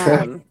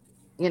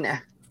 You know,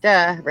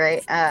 duh,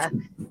 right?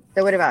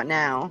 So what about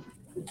now?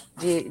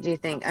 Do you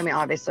think, I mean,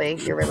 obviously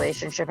your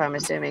relationship, I'm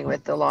assuming,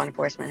 with the law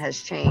enforcement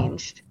has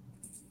changed.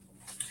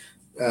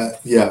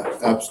 Yeah,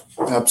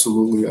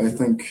 absolutely. I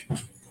think,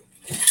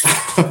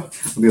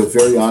 I'll be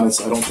very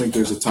honest, I don't think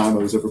there's a time I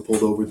was ever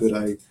pulled over that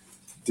I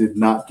did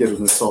not get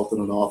an assault on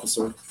an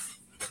officer.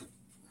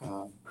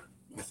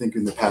 I think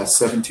in the past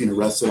 17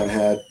 arrests that I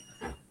had,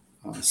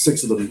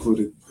 6 of them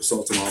included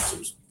assaults on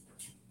officers.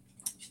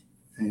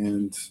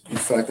 And in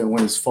fact, I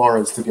went as far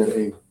as to get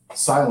a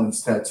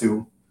silence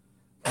tattoo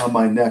on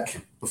my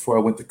neck before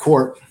I went to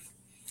court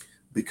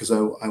because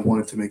I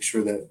wanted to make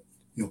sure that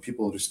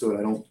people understood.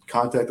 I don't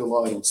contact the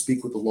law. I don't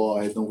speak with the law.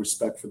 I have no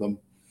respect for them.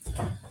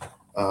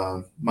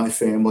 My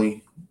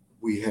family,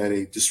 we had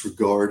a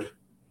disregard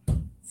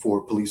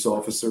for police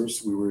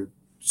officers. We were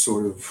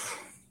sort of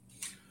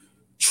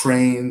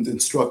trained,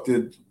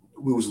 instructed.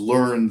 It was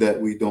learned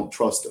that we don't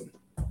trust them.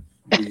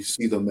 We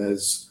see them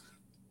as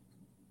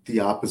the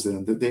opposite,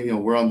 and that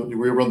we're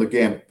on the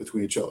gamut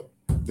between each other.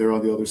 They're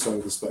on the other side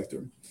of the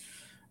spectrum.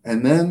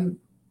 And then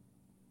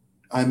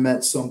I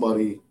met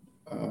somebody.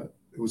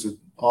 It was an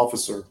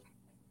officer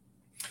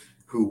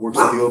who works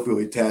at the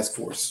opioid task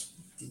force.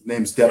 His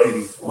name's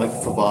Deputy Mike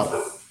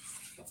Favada,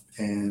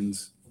 and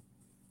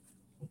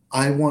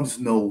I wanted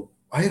to know.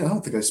 I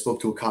don't think I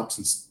spoke to a cop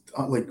since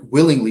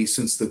willingly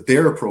since the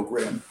DARE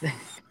program,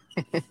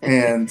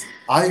 and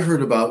I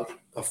heard about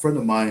a friend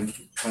of mine.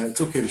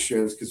 It's okay to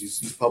share this because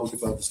he's public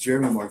about this.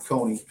 Jeremy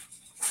Marconi,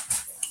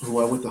 who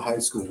I went to high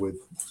school with,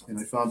 and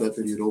I found out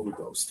that he had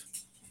overdosed,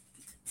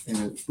 and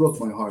it broke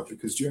my heart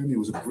because Jeremy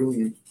was a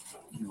brilliant,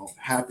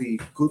 happy,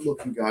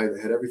 good-looking guy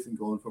that had everything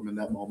going for him in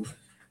that moment.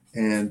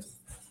 And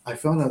I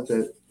found out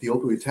that the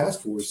opioid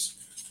task force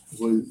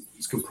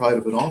was comprised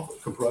of an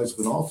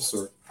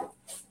officer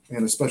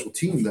and a special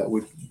team that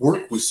would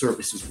work with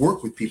services,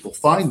 work with people,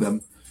 find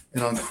them.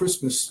 And on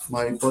Christmas,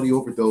 my buddy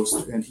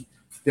overdosed, and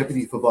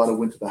Deputy Favada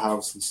went to the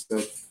house and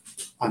said,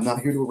 "I'm not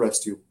here to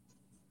arrest you.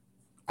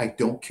 I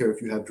don't care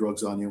if you have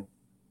drugs on you."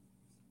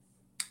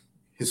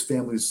 His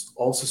family's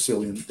all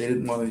Sicilian. They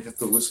didn't want to have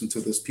to listen to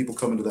this. People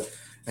come into that.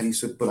 And he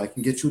said, "But I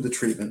can get you the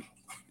treatment.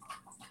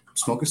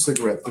 Smoke a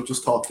cigarette, but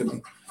just talk to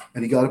me."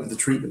 And he got him the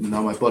treatment. And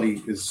now my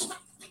buddy is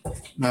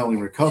not only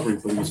in recovery,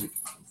 but he's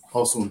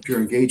also in peer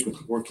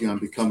engagement, working on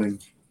becoming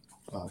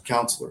a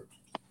counselor.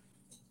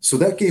 So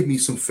that gave me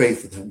some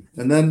faith in him.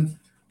 And then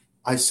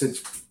I said,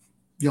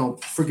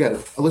 forget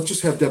it. Let's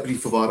just have Deputy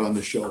Favada on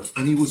the show.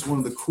 And he was one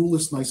of the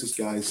coolest, nicest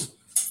guys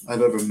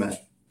I've ever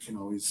met.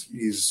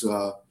 He's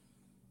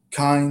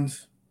kind.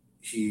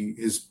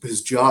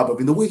 His job. I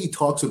mean, the way he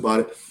talks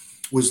about it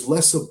was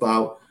less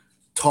about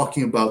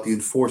talking about the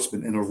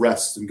enforcement and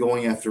arrests and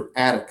going after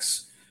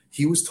addicts.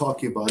 He was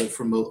talking about it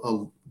from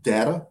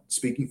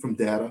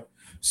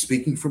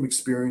speaking from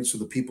experience of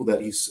the people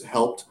that he's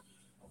helped.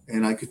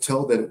 And I could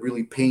tell that it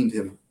really pained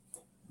him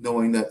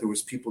knowing that there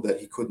was people that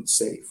he couldn't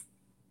save.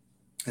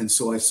 And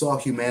so I saw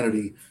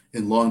humanity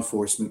in law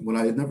enforcement when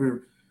I had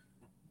never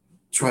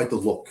tried to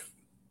look.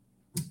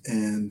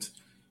 And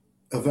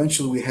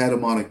eventually we had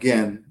him on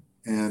again.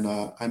 And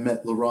I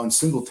met LaRon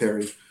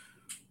Singletary,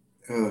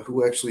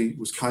 who actually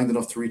was kind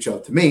enough to reach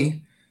out to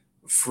me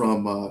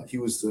he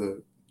was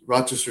the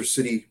Rochester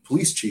City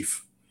police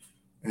chief.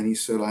 And he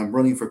said, "I'm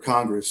running for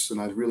Congress, and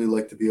I'd really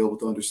like to be able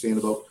to understand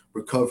about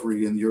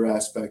recovery and your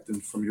aspect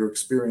and from your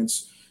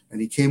experience."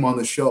 And he came on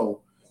the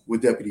show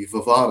with Deputy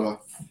Favada,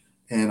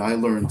 and I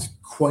learned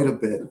quite a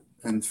bit.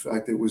 And in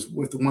fact, it was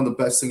one of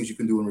the best things you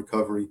can do in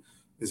recovery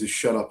is to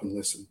shut up and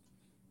listen.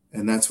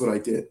 And that's what I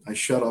did. I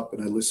shut up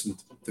and I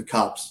listened to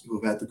cops who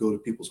have had to go to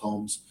people's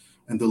homes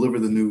and deliver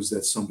the news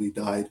that somebody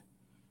died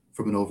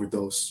from an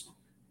overdose.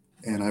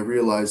 And I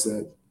realized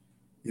that,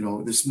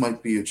 this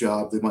might be a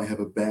job. They might have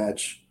a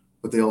badge,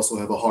 but they also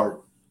have a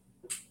heart.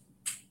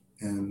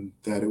 And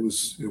that it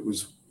was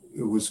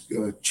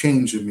a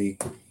change in me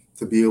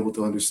to be able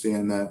to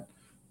understand that,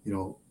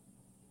 you're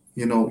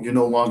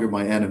no longer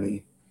my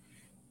enemy.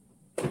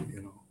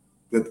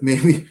 That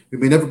maybe we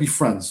may never be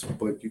friends,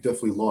 but you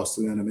definitely lost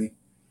an enemy,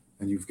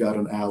 and you've got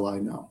an ally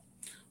now.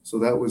 So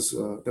that was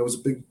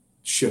a big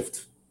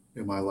shift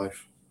in my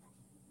life.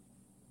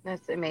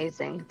 That's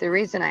amazing. The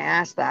reason I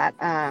asked that,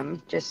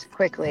 just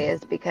quickly,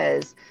 is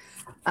because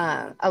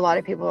a lot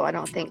of people I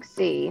don't think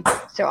see.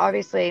 So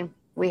obviously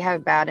we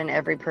have bad in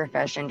every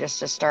profession, just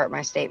to start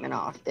my statement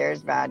off.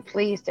 There's bad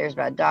police, there's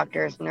bad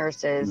doctors,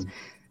 nurses.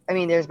 I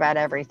mean, there's bad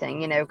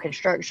everything,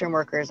 construction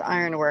workers,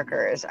 iron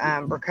workers,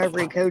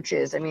 recovery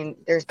coaches. I mean,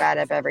 there's bad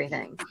of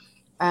everything.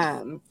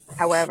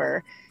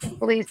 However,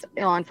 police,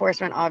 law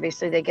enforcement,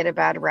 obviously they get a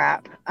bad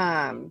rap.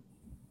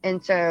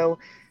 And so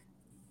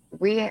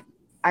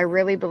I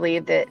really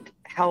believe that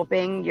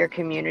helping your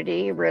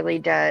community really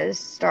does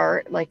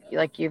start like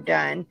you've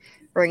done,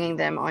 bringing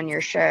them on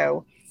your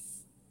show.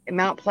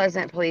 Mount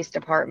Pleasant Police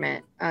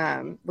Department,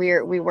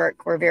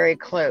 we're very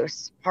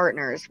close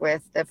partners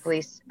with the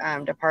police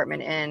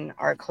department in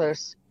our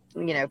close,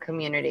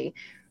 community.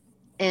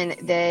 And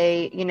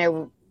they, we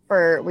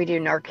do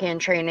Narcan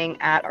training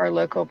at our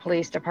local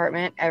police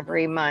department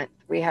every month.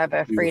 We have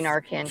a free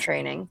Narcan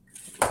training.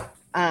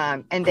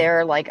 And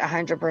they're like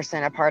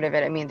 100% a part of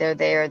it. I mean, they're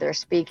there, they're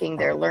speaking,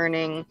 they're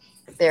learning,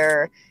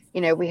 they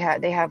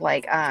have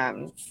like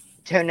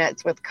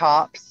donuts with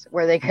cops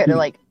where they go to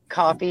like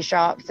coffee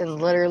shops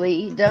and literally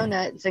eat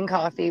donuts and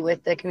coffee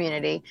with the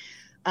community.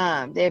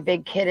 They have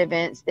big kid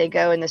events. They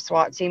go and the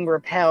SWAT team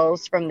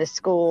repels from the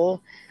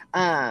school.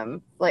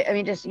 The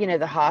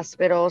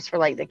hospitals for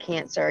like the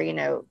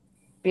cancer,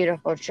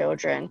 beautiful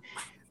children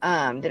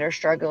that are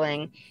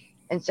struggling.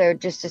 And so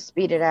just to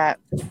speed it up,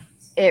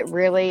 it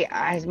really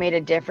has made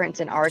a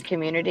difference in our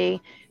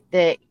community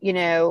that,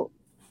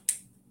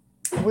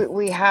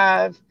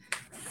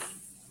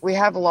 we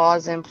have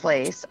laws in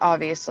place,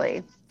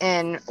 obviously,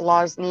 and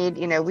laws need,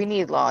 we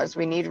need laws,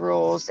 we need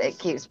rules. It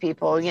keeps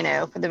people,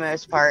 for the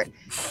most part,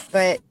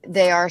 but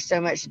they are so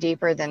much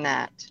deeper than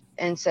that.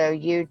 And so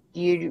you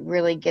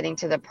really getting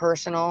to the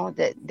personal,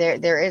 that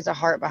there is a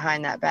heart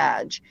behind that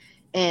badge,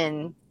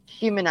 and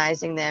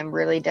humanizing them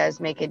really does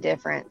make a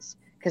difference.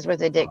 Because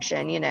with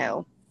addiction,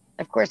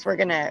 of course we're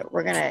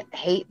gonna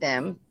hate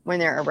them when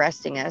they're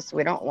arresting us.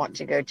 We don't want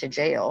to go to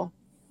jail.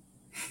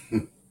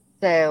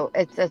 So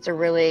it's a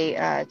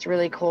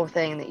really cool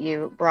thing that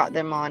you brought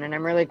them on, and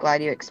I'm really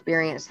glad you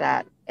experienced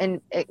that,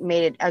 and it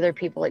made other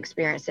people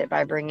experience it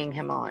by bringing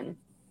him on.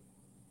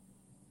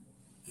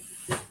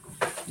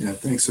 Yeah,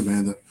 thanks,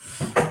 Amanda.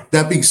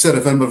 That being said,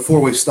 if I'm at a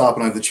four-way stop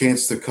and I have the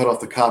chance to cut off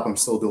the cop, I'm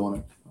still doing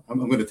it. I'm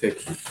going to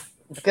take it.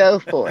 Go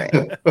for it.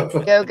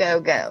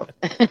 Go.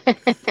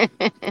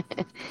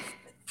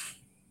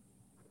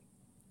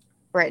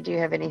 Brett, do you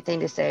have anything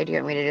to say? Do you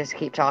want me to just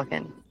keep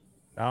talking?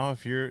 No,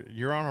 if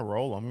you're on a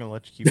roll, I'm going to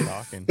let you keep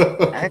talking.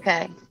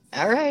 Okay.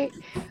 All right.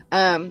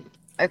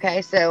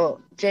 Okay,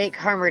 so Jake,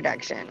 harm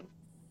reduction.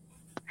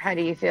 How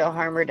do you feel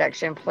harm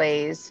reduction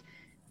plays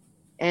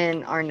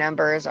in our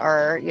numbers?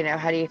 How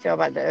do you feel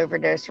about the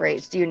overdose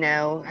rates?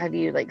 Have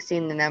you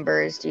seen the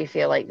numbers? Do you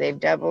feel like they've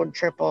doubled,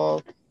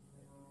 tripled?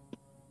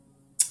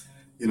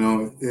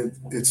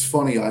 It's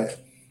funny.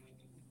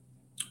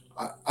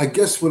 I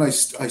guess when I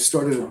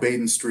started at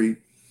Baden Street,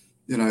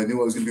 I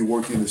knew I was going to be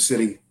working in the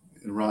city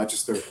in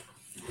Rochester.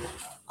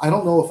 I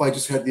don't know if I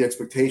just had the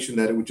expectation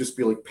that it would just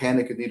be like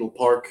Panic at Needle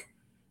Park,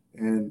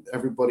 and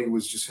everybody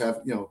was just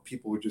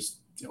people were just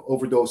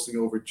overdosing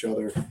over each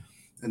other.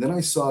 And then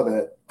I saw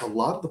that a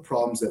lot of the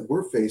problems that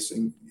we're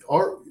facing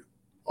are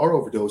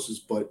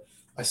overdoses, but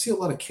I see a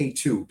lot of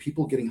K2,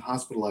 people getting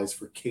hospitalized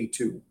for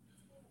K2.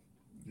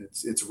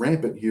 It's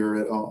rampant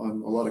here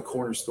on a lot of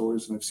corner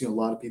stores, and I've seen a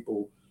lot of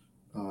people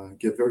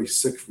get very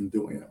sick from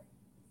doing it.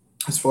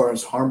 As far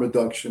as harm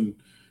reduction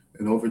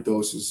and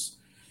overdoses,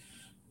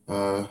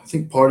 I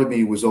think part of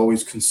me was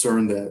always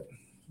concerned that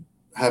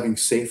having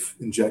safe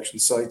injection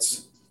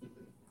sites,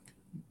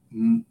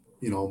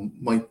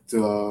 might.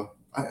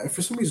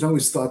 For some reason, I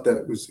always thought that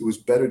it was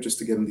better just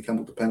to get into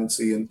chemical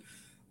dependency, and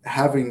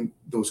having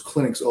those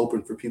clinics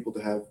open for people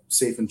to have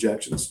safe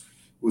injections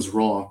was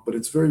wrong. But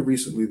it's very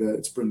recently that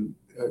it's been,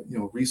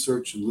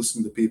 research and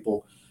listening to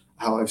people,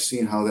 how I've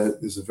seen how that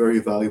is a very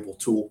valuable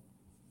tool,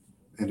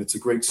 and it's a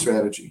great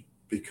strategy,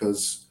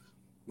 because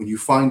when you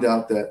find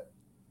out that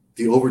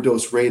the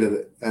overdose rate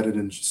at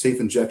a safe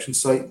injection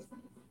site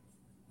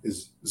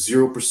is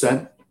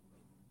 0%,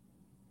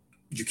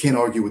 you can't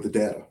argue with the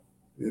data.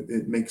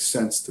 It makes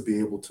sense to be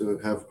able to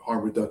have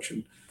harm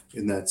reduction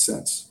in that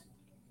sense.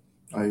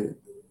 I'd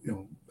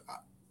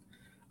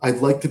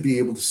like to be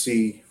able to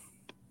see.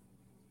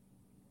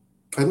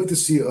 I'd like to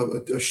see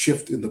a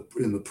shift in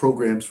the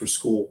programs for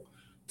school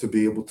to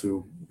be able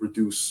to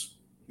reduce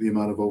the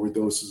amount of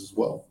overdoses as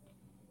well.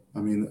 I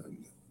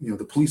mean,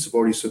 the police have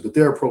already said that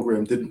their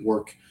program didn't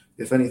work.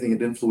 If anything,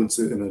 it influenced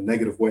it in a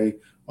negative way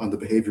on the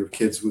behavior of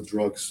kids with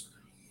drugs.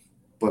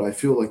 But I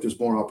feel like there's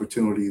more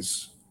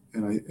opportunities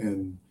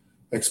and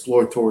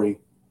exploratory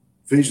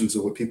visions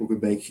of what people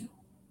could make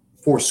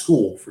for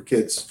school, for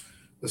kids,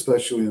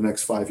 especially in the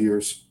next 5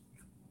 years.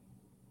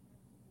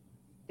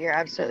 You're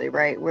absolutely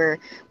right. We're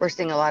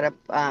seeing a lot of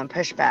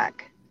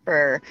pushback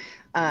for,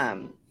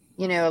 a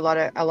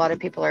lot of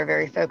people are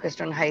very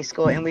focused on high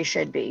school, and we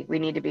should be. We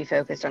need to be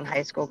focused on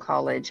high school,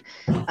 college,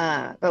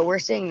 but we're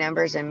seeing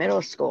numbers in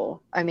middle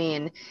school. I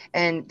mean,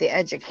 and the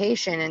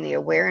education and the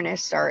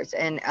awareness starts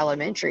in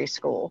elementary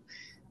school.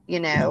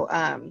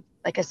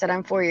 Like I said,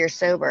 I'm 4 years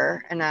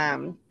sober, and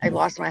I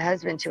lost my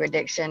husband to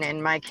addiction,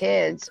 and my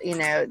kids,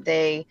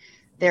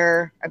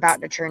 they're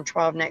about to turn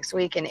 12 next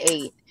week and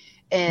 8,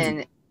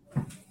 and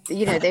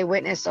they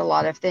witnessed a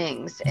lot of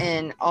things.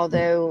 And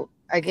although,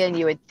 again,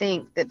 you would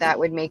think that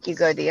would make you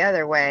go the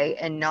other way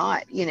and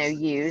not,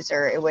 use,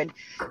 or it would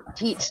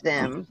teach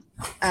them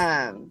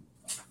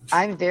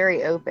I'm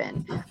very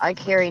open. I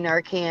carry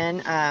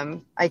Narcan.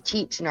 I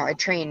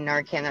train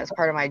Narcan. That's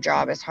part of my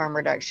job is harm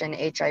reduction,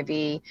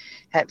 HIV,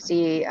 Hep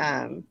C,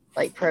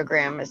 like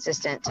program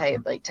assistant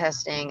type, like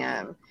testing,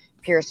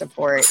 peer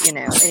support,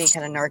 any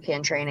kind of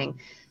Narcan training.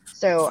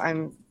 So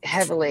I'm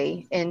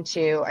heavily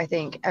into, I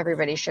think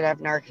everybody should have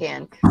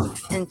Narcan.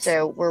 And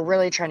so we're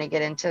really trying to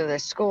get into the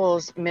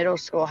schools, middle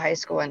school, high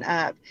school, and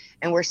up.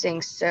 And we're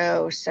seeing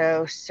so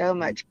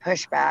much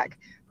pushback.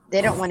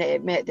 They don't want to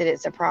admit that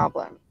it's a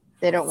problem.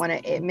 They don't want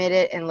to admit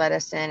it and let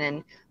us in.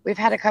 And we've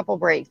had a couple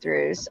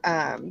breakthroughs.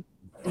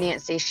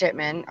 Nancy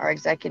Shipman, our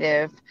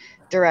executive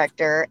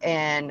director,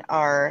 and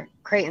our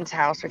Creighton's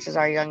House, which is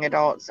our young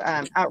adults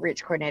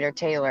outreach coordinator,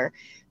 Taylor,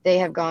 they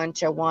have gone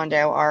to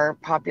Wando, our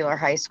popular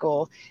high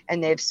school,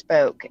 and they've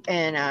spoke,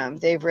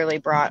 and they've really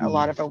brought a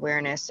lot of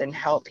awareness and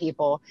help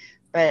people.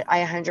 But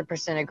I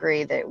 100%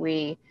 agree that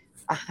we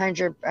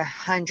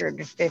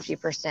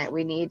 150%,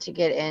 we need to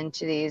get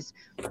into these,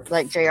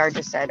 like JR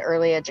just said,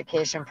 early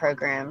education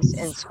programs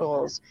in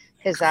schools,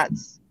 because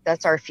that's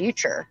our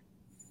future.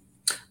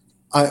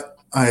 I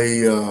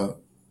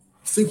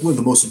think one of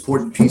the most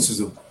important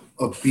pieces of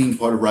being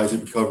part of Rise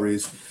and Recovery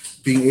is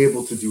being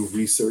able to do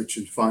research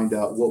and find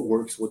out what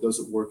works, what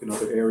doesn't work in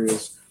other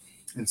areas.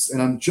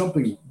 And I'm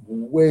jumping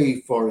way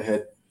far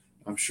ahead.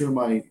 I'm sure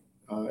my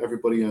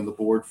everybody on the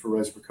board for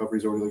Rise and Recovery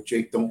is already like,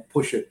 Jake, don't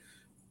push it.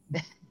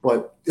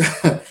 But,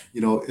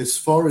 as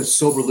far as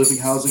sober living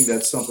housing,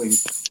 that's something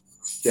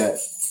that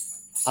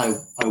I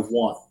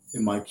want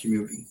in my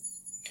community.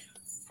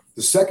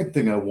 The second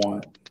thing I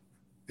want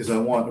is I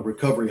want a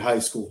recovery high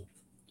school.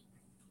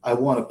 I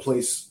want a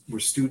place where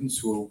students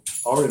who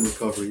are in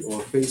recovery or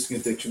facing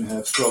addiction and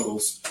have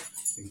struggles,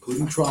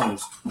 including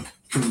traumas,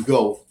 can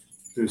go.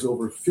 There's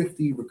over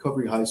 50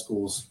 recovery high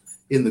schools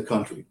in the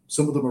country.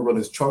 Some of them are run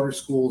as charter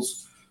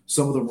schools.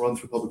 Some of them run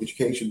through public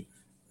education.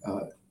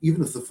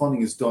 Even if the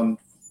funding is done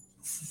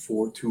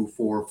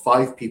for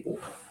 5 people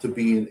to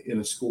be in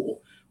a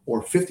school,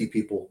 or 50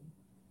 people,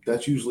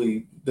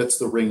 that's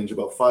the range,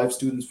 about 5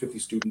 students, 50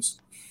 students.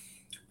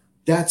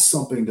 That's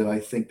something that I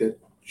think that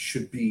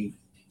should be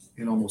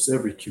in almost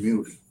every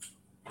community.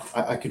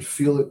 I can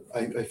feel it.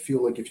 I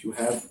feel like if you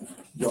have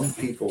young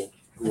people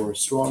who are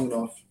strong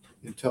enough,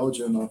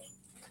 intelligent enough,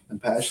 and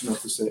passionate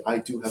enough to say, I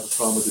do have a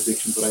problem with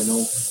addiction, but I know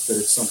that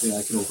it's something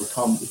I can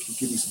overcome if you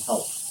give me some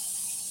help.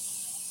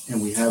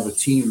 And we have a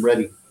team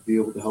ready to be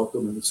able to help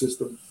them in the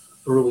system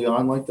early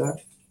on like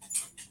that,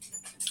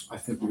 I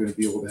think we're going to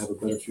be able to have a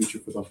better future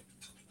for them.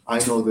 I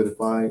know that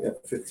if I,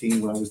 at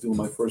 15, when I was doing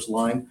my first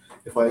line,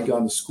 if I had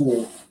gone to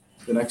school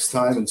the next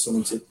time and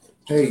someone said,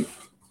 hey,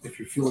 if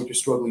you feel like you're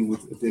struggling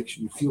with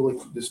addiction, you feel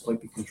like this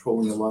might be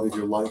controlling a lot of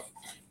your life,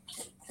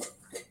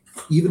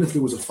 even if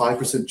there was a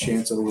 5%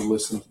 chance I would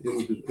listen,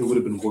 it would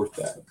have been worth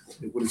that.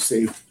 It would have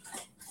saved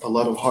a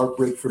lot of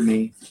heartbreak for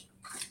me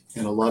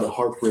and a lot of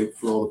heartbreak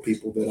for all the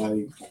people that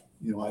I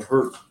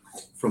hurt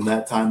from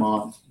that time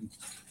on.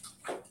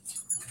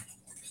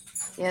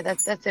 Yeah,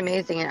 that's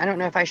amazing. And I don't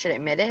know if I should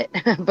admit it,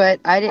 but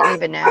I didn't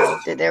even know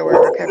that there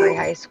were recovery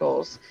high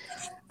schools.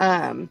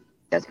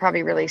 That's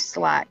probably really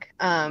slack,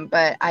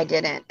 but I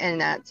didn't,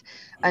 and that's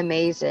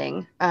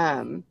amazing.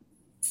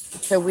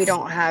 So we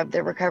don't have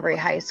the recovery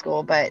high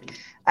school, but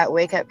at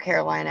Wake Up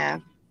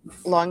Carolina,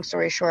 long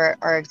story short,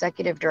 our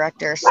executive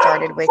director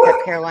started Wake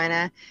Up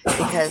Carolina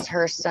because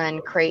her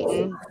son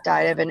Creighton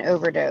died of an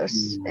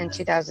overdose in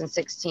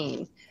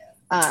 2016,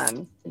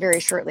 very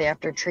shortly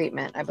after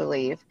treatment, I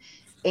believe.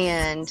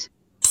 And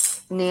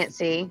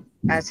Nancy,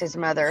 as his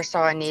mother,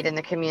 saw a need in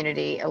the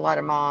community. A lot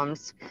of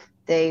moms,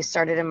 they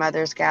started a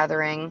mother's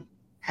gathering.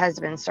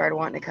 Husbands started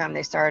wanting to come.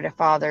 They started a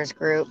father's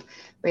group.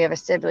 We have a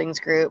siblings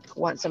group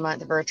once a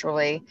month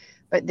virtually.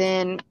 But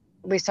then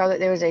we saw that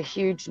there was a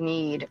huge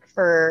need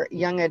for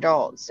young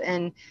adults.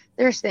 And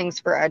there's things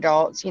for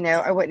adults.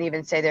 I wouldn't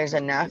even say there's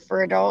enough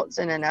for adults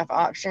and enough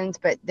options,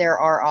 but there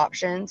are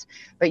options.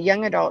 But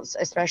young adults,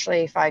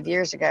 especially 5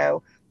 years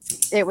ago,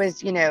 it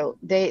was,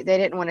 they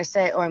didn't want to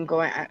say, oh, I'm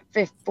going at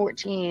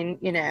 14,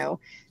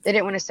 they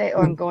didn't want to say,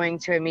 oh, I'm going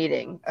to a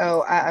meeting.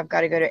 Oh, I've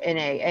got to go to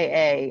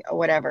NAAA or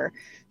whatever.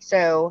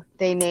 So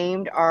they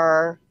named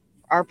our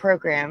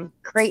program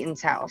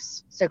Creighton's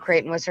House. So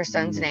Creighton was her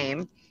son's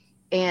name.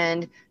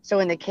 And so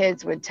when the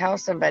kids would tell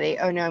somebody,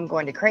 oh, no, I'm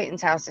going to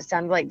Creighton's House, it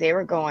sounded like they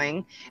were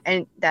going.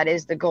 And that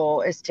is the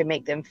goal, is to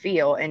make them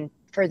feel, and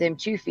for them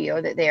to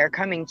feel that they are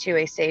coming to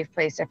a safe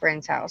place, a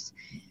friend's house.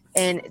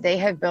 And they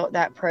have built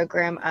that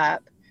program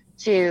up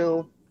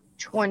to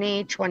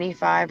 20,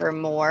 25 or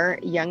more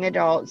young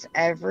adults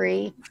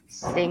every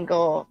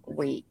single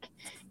week.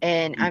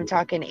 And I'm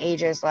talking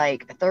ages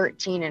like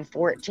 13 and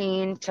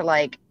 14 to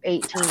like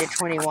 18 to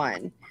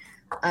 21.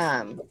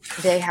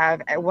 They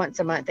have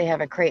once a month, they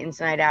have a Creighton's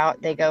night out.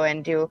 They go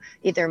and do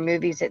either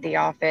movies at the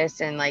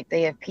office, and like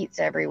they have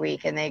pizza every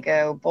week, and they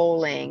go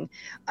bowling.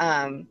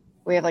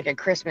 We have like a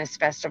Christmas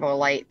festival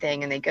light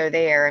thing, and they go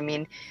there. I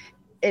mean,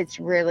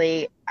 it's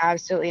really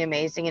absolutely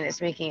amazing, and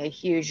it's making a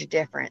huge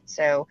difference.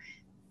 So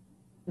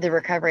the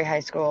recovery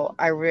high school,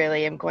 I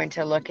really am going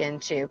to look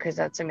into, because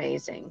that's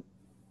amazing.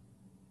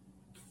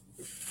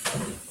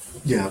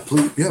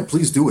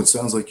 Please do. It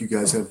sounds like you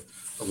guys have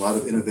a lot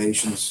of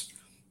innovations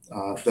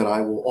that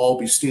I will all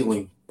be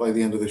stealing by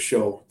the end of the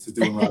show to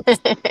do around.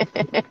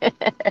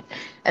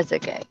 That's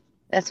okay.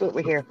 That's what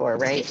we're here for,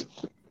 right?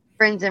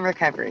 Friends in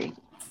recovery.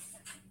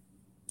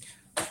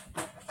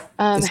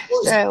 As far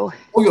as, So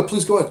oh yeah,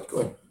 please go ahead. Go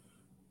ahead.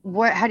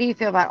 how do you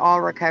feel about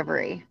all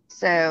recovery?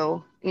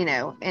 So,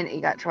 and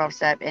you got 12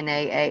 step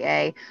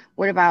NAAA.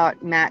 What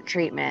about MAT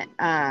treatment?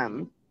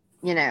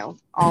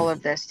 All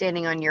of the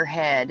standing on your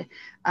head,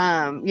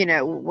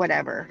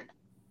 whatever.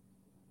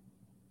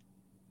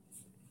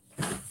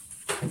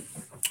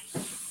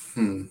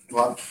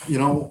 Well,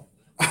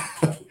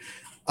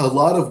 a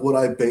lot of what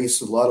I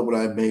base, a lot of what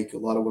I make, a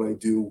lot of what I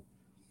do,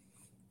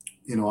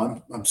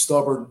 I'm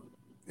stubborn,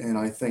 and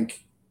I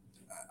think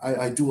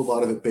I do a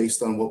lot of it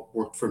based on what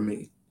worked for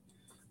me.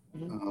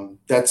 Mhm.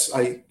 That's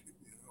I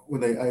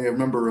when I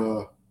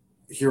remember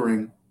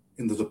hearing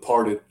in The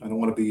Departed. I don't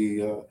want to be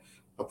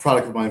a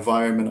product of my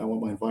environment. I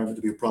want my environment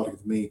to be a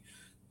product of me.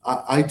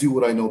 I do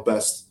what I know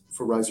best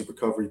for Rise of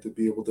Recovery to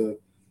be able to,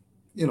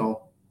 you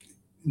know,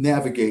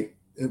 navigate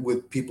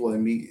with people I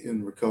meet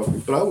in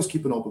recovery. But I always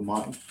keep an open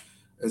mind.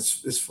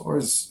 As far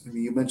as, I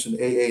mean, you mentioned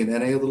AA and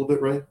NA a little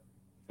bit, right?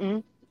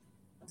 Mhm.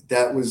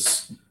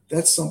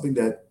 That's something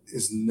that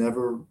has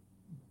never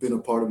been a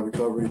part of my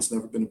recovery. It's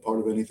never been a part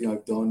of anything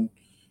I've done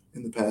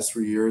in the past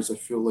 3 years. I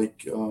feel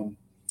like,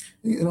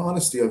 in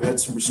honesty, I've had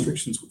some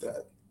restrictions with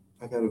that.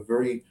 I've had a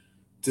very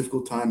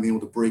difficult time being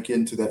able to break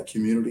into that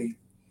community.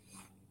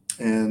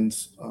 And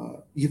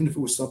even if it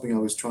was something I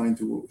was trying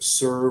to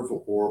serve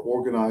or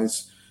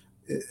organize,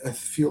 I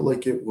feel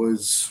like it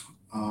was,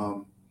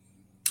 I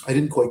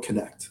didn't quite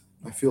connect.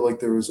 I feel like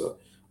there was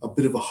a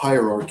bit of a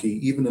hierarchy,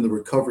 even in the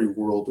recovery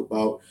world,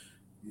 about,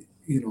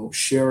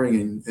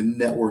 sharing and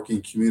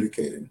networking,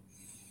 communicating.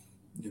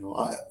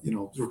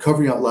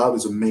 Recovery out loud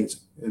is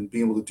amazing and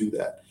being able to do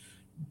that.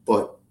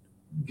 But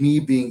me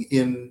being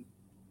in,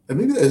 and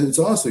maybe it's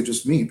honestly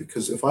just me,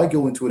 because if I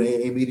go into an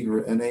AA meeting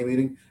or an NA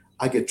meeting,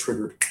 I get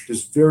triggered.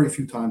 There's very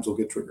few times I'll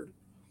get triggered.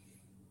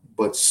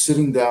 But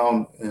sitting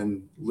down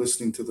and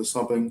listening to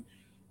something,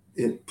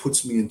 it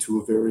puts me into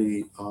a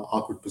very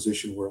awkward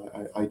position where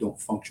I don't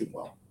function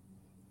well.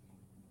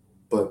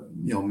 But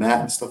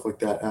Matt and stuff like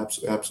that,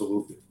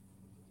 absolutely.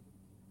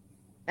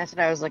 That's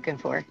what I was looking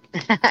for.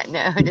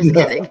 No, just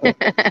kidding.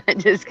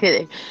 Just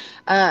kidding.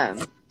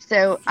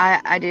 So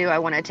I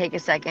want to take a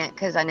second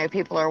because I know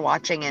people are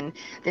watching, and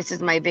this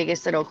is my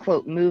biggest little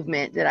quote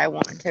movement that I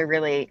want to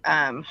really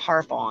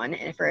harp on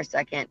and for a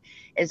second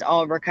is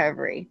all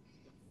recovery.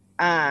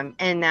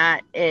 And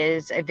that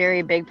is a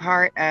very big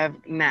part of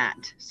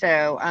Matt.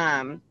 So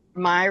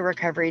my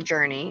recovery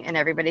journey, and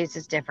everybody's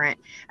is different,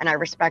 and I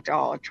respect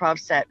all 12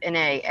 step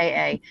NA,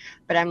 AA,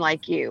 but I'm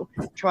like you.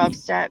 12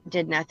 step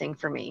did nothing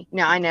for me.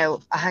 Now I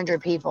know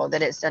 100 people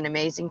that it's done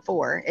amazing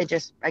for. It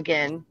just,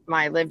 again,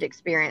 my lived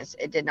experience,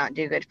 it did not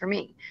do good for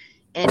me.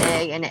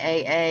 NA and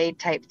AA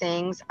type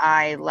things,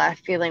 I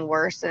left feeling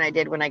worse than I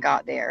did when I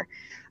got there.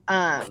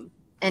 And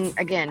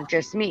again,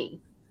 just me.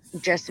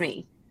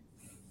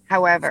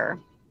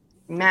 However,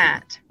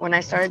 Matt, when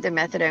I started the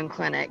methadone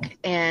clinic,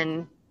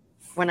 and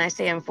when I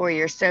say I'm 4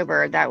 years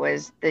sober, that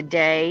was the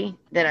day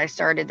that I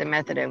started the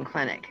methadone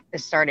clinic,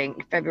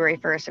 starting February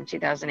 1st of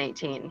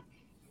 2018.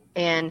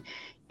 And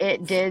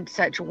it did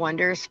such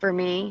wonders for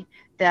me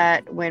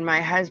that when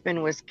my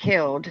husband was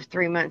killed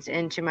 3 months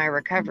into my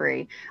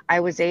recovery, I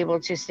was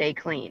able to stay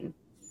clean.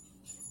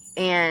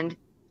 And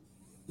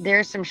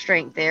there's some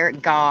strength there.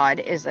 God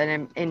is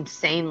an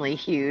insanely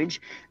huge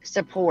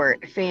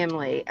support,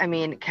 family. I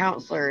mean,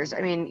 counselors.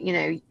 I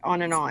mean,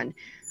 on and on.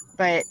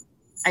 But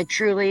I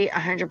truly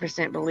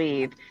 100%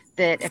 believe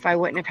that if I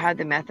wouldn't have had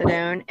the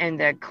methadone and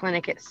the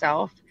clinic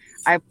itself,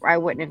 I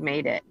wouldn't have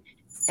made it.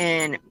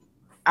 And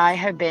I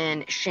have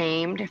been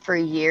shamed for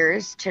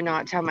years to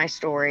not tell my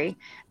story,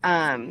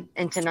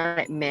 and to not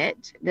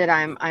admit that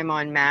I'm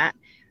on Matt.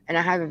 And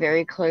I have a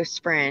very close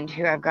friend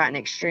who I've gotten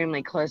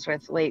extremely close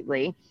with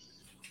lately,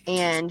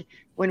 and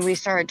when we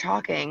started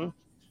talking,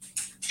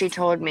 she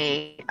told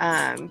me,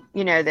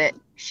 that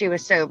she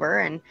was sober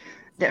and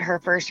that her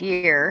first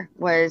year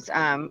was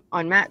on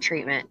MAT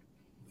treatment.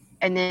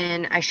 And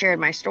then I shared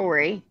my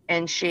story,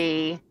 and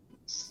she,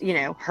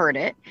 heard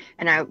it.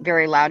 And I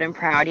very loud and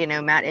proud,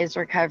 MAT is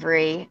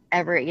recovery,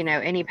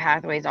 any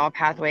pathways, all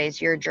pathways.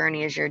 Your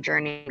journey is your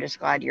journey. I'm just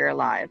glad you're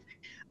alive.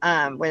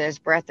 Where there's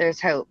breath, there's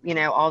hope,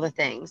 all the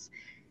things.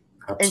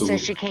 And so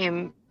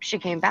Absolutely. she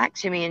came back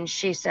to me and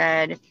she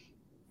said,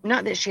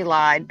 not that she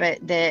lied, but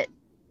that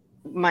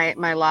my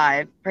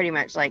live pretty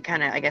much like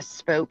kind of I guess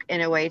spoke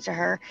in a way to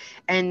her,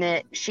 and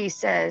that she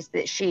says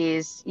that she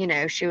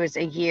was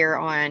a year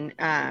on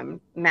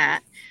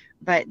Matt,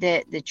 but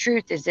that the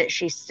truth is that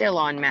she's still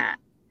on Matt.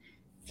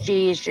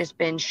 She's just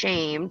been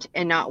shamed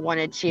and not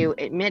wanted to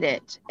admit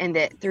it, and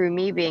that through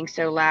me being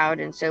so loud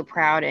and so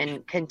proud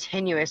and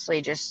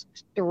continuously just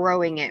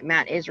throwing it,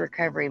 Matt is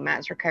recovery,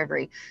 Matt's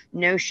recovery,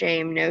 no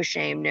shame, no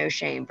shame, no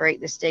shame, break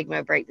the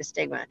stigma,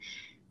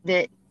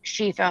 that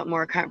she felt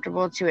more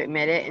comfortable to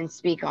admit it and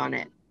speak on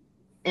it.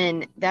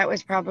 And that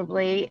was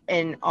probably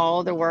in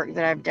all the work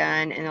that I've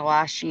done in the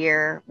last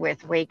year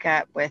with Wake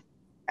Up, with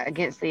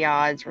Against the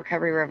Odds,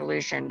 Recovery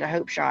Revolution, the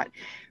Hope Shot,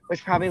 was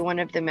probably one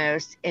of the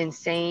most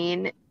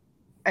insane,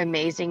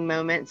 amazing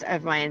moments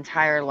of my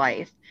entire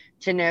life,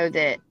 to know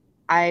that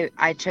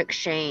I took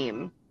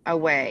shame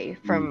away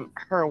from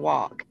her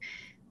walk.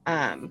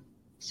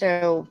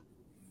 So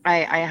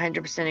I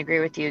 100% agree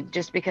with you.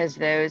 Just because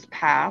those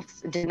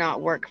paths did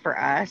not work for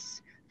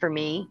us, for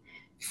me,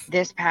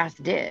 this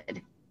path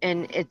did.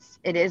 And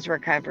it is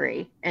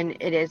recovery, and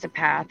it is a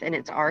path, and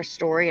it's our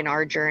story and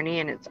our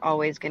journey, and it's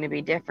always going to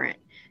be different.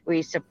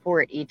 We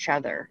support each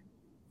other.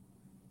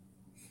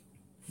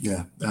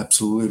 Yeah,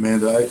 absolutely,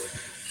 Amanda.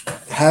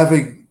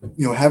 Having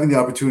the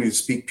opportunity to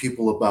speak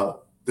people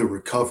about their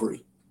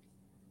recovery,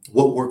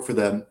 what worked for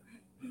them,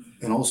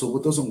 and also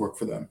what doesn't work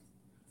for them.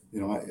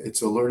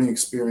 It's a learning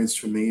experience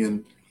for me.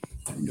 And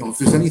if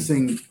there's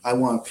anything I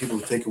want people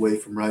to take away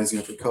from Rising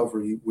Up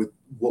Recovery, with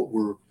what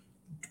we're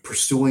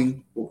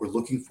pursuing, what we're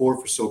looking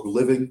for sober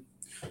living,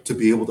 to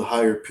be able to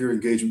hire peer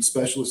engagement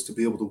specialists, to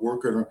be able to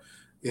work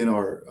in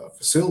our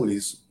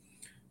facilities,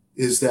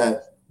 is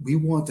that we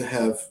want to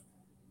have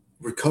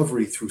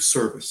recovery through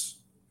service,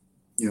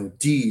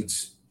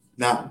 deeds,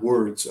 not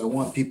words. I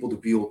want people to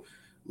feel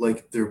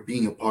like they're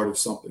being a part of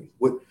something.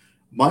 What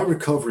my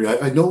recovery,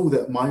 I know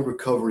that my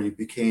recovery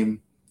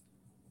became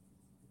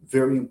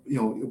very,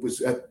 it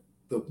was at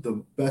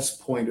the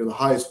best point, or the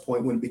highest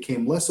point, when it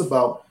became less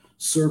about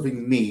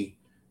serving me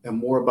and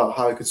more about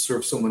how I could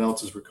serve someone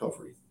else's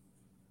recovery.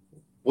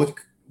 What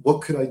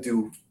could I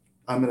do?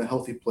 I'm in a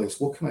healthy place.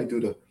 What can I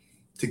do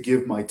to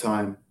give my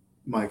time,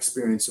 my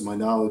experience, and my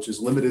knowledge, as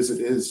limited as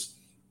it is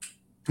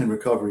in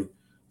recovery,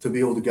 to be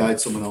able to guide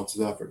someone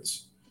else's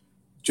efforts,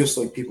 just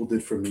like people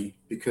did for me?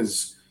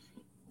 Because,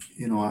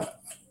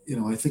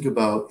 I think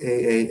about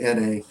AA,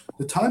 NA,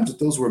 the times that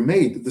those were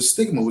made, the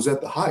stigma was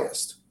at the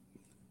highest.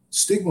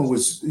 Stigma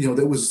was,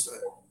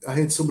 I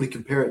had somebody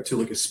compare it to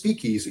like a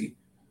speakeasy.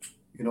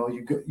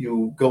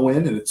 You go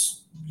in, and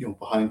it's,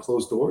 behind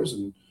closed doors,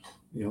 and,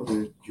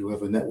 you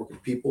have a network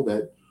of people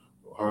that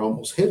are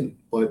almost hidden.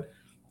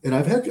 And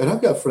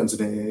I've got friends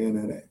in AA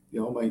and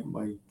NA.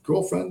 My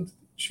girlfriend,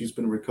 she's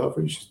been in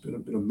recovery. She's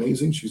been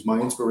amazing. She's my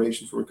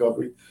inspiration for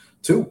recovery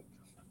too.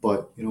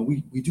 But,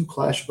 we do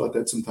clash about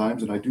that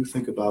sometimes. And I do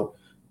think about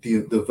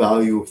the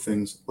value of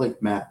things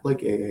like MAT,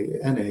 like AA,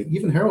 NA,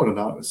 even Heroin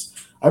Anonymous.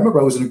 I remember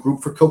I was in a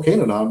group for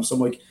Cocaine Anonymous. I'm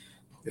like,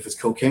 if it's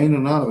Cocaine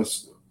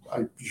Anonymous,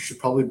 you should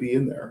probably be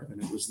in there.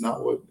 And it was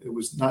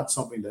not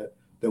something that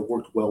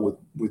worked well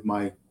with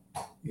my,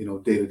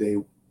 day-to-day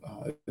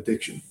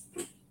addiction.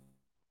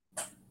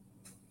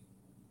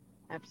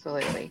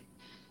 Absolutely.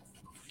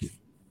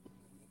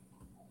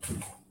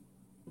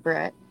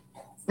 Brett.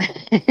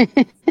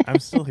 I'm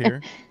still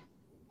here.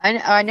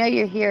 I know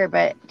you're here,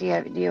 but do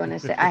you want to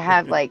say? I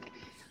have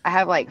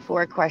like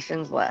 4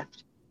 questions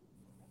left.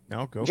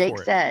 No, go Jake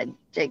for it.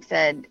 Jake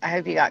said, I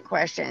hope you got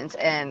questions,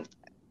 and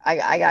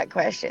I got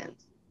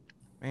questions.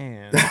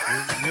 Man,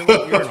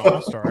 you're an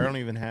all-star. I don't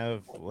even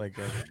have like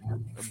a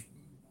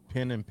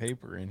pen and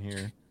paper in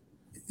here.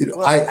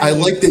 I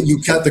like that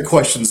you cut the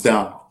questions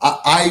down.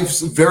 I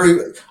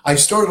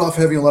started off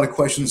having a lot of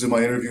questions in my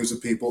interviews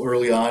with people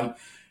early on,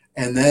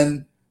 and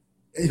then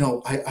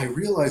I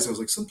realized, I was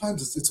like,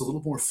 sometimes it's a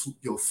little more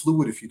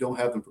fluid if you don't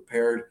have them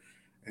prepared,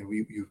 and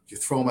you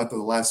throw them at the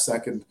last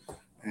second.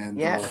 And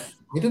yeah.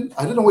 I didn't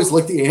always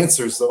like the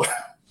answers though.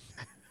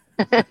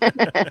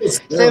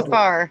 So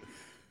far.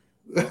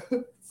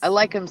 I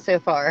like them so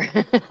far.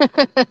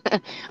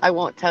 I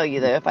won't tell you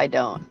though if I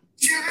don't.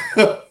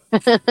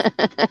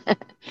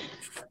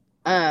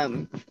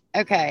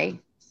 Okay,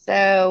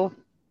 so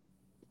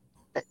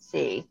let's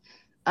see.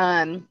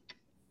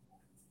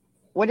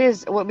 What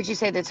would you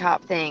say the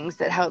top things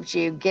that helped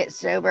you get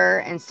sober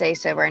and stay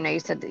sober? I know you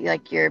said that,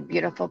 like, you're a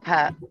beautiful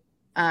pup,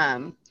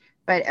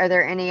 but are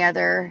there any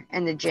other,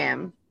 in the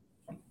gym,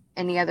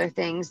 any other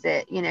things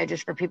that,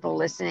 just for people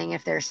listening,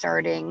 if they're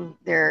starting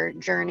their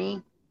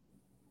journey?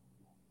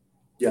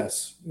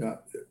 Yes. Yeah.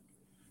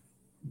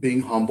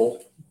 Being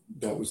humble.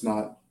 That was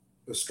not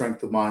a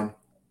strength of mine.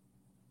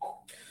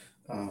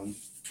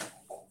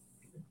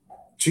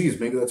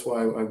 Maybe that's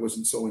why I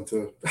wasn't so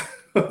into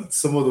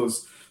some of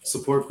those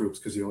support groups,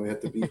 because I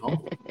had to be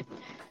humble.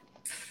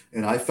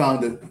 And I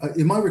found that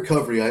in my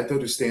recovery, I had to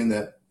understand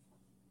that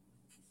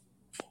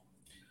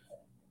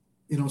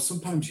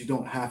sometimes you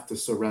don't have to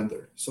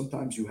surrender.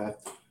 Sometimes you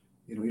have to,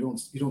 you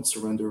don't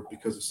surrender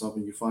because of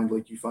something. You find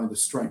the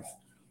strength.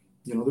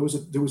 There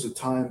was a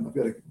time, I've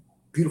got a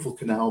beautiful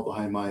canal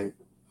behind my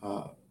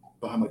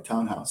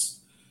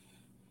townhouse,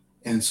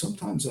 and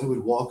sometimes I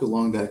would walk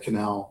along that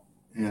canal,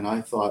 and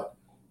I thought,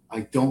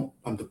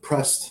 I'm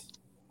depressed.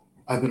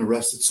 I've been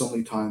arrested so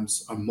many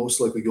times. I'm most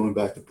likely going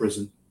back to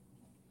prison.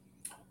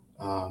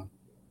 I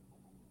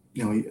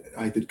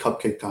did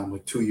cupcake time,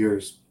 like 2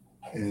 years,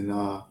 and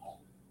I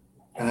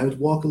would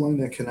walk along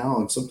that canal,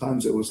 and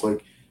sometimes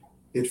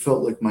it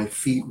felt like my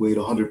feet weighed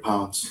 100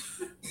 pounds.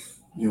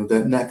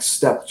 That next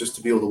step, just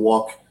to be able to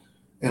walk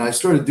And I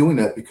started doing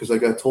that because I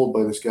got told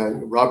by this guy,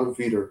 Robert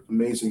Veeder,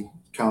 amazing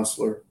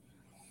counselor.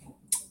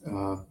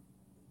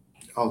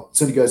 I'll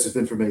send you guys his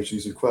information.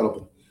 He's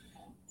incredible.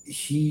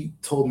 He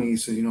told me, he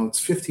said, it's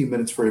 15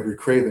 minutes for every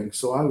craving.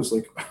 So I was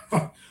like,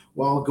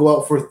 well, I'll go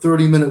out for a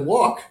 30-minute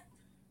walk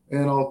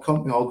and I'll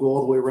go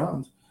all the way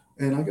around.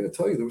 And I got to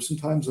tell you, there were some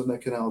times on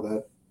that canal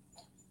that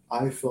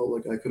I felt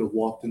like I could have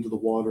walked into the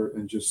water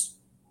and just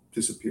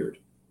disappeared.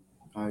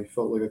 I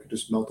felt like I could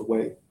just melt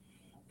away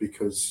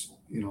because,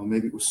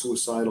 maybe it was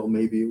suicidal,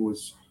 maybe it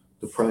was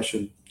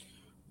depression.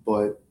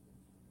 But,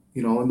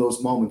 in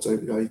those moments, I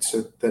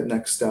said that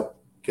next step,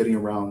 getting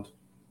around,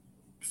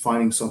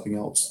 finding something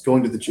else,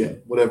 going to the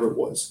gym, whatever it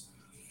was.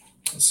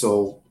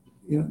 So,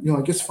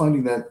 I guess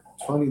finding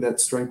that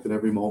strength in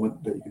every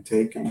moment that you can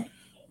take and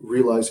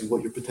realizing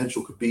what your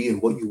potential could be and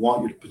what you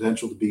want your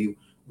potential to be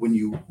when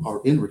you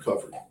are in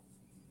recovery.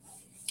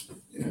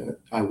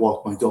 I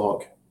walked my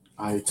dog.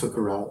 I took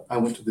her out. I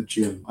went to the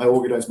gym. I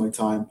organized my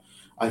time.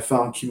 I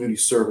found community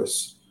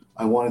service.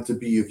 I wanted to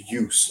be of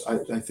use.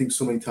 I think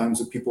so many times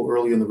that people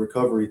early in the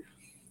recovery,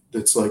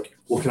 that's like,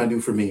 what can I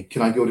do for me?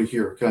 Can I go to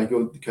here? Can I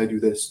do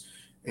this?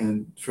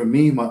 And for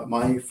me,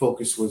 my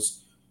focus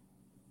was,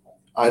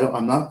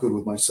 I'm not good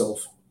with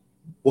myself.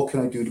 What can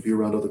I do to be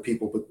around other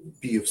people,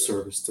 but be of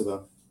service to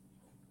them?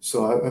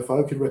 So if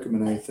I could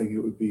recommend anything, it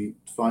would be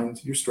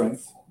find your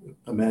strength,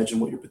 imagine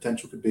what your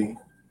potential could be,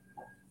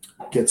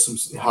 get some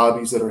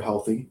hobbies that are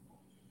healthy,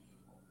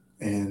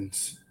 and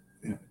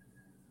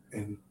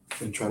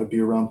try to be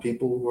around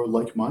people who are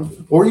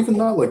like-minded or even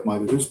not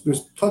like-minded.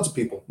 There's tons of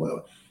people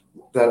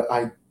that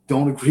I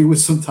don't agree with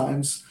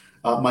sometimes.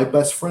 My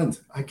best friend,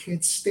 I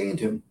can't stand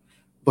him,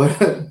 but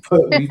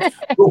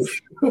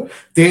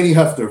Danny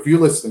Hefner, if you're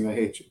listening, I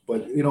hate you.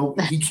 But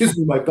he gives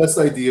me my best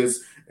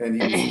ideas,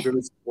 and he was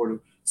very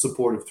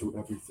supportive through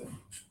everything.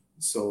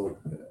 So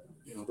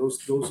those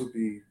would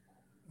be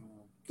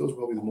those are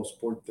probably the most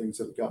important things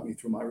that got me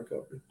through my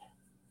recovery.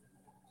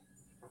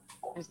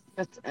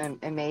 That's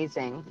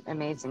amazing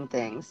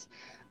things.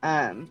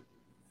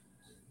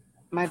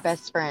 My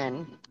best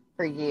friend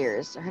for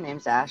years, her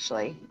name's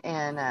Ashley,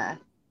 and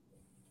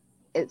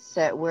it's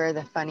we're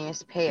the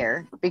funniest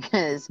pair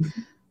because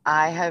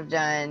I have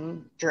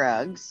done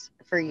drugs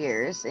for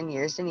years and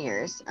years and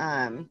years,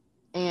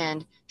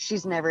 and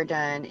she's never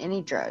done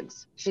any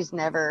drugs. She's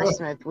never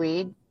smoked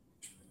weed.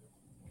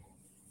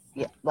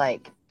 Yeah,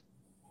 like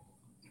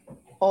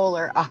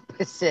polar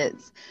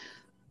opposites.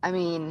 I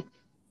mean,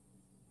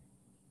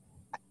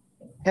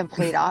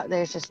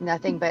 there's just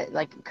nothing but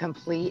like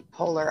complete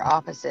polar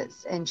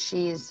opposites, and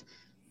she's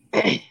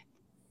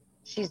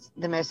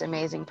the most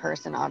amazing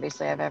person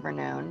obviously I've ever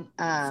known.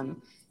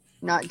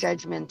 Not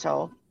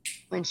judgmental.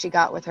 When she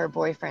got with her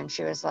boyfriend,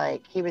 she was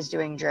like, he was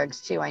doing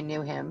drugs too, I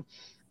knew him,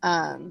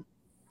 and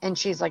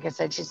she's, like I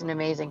said, she's an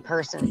amazing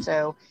person.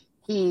 So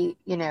he,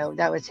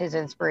 that was his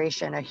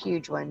inspiration, a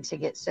huge one, to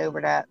get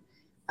sobered up.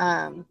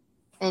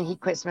 And he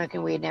quit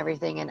smoking weed and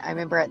everything. And I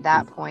remember at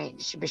that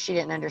point, she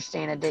didn't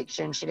understand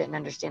addiction. She didn't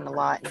understand a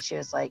lot. And she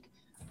was like,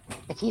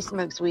 if he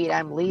smokes weed,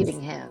 I'm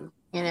leaving him,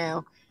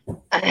 And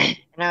I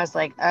was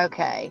like,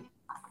 okay,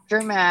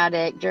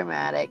 dramatic.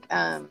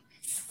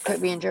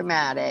 Quit being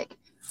dramatic.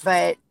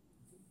 But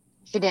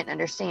she didn't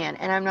understand.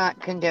 And I'm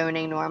not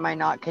condoning, nor am I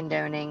not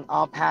condoning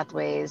all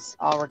pathways,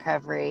 all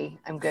recovery.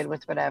 I'm good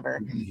with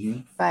whatever.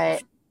 Mm-hmm.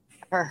 But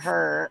for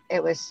her,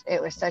 it was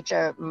such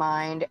a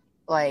mind,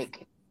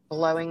 like,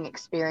 blowing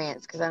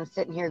experience, because I'm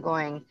sitting here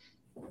going,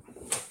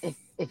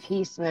 if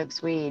he smokes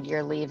weed,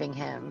 you're leaving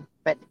him,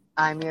 but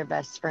I'm your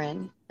best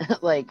friend.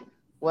 Like,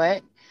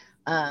 what?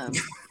 I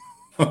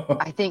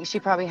think she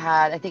probably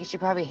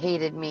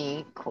hated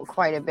me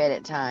quite a bit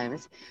at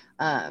times,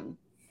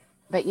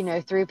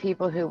 but through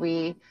people who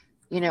we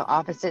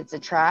opposites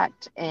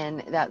attract,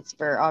 and that's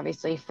for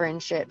obviously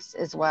friendships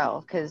as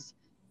well, because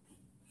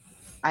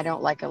I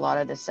don't like a lot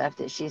of the stuff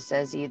that she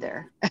says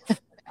either.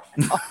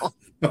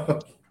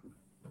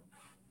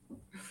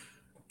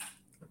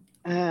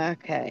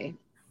 Okay.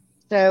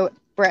 So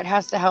Brett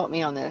has to help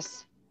me on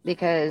this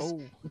because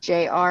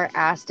JR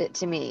asked it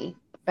to me,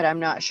 but I'm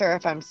not sure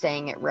if I'm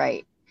saying it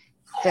right.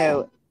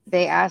 So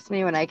they asked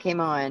me when I came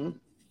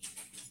on,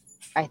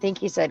 I think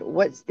he said,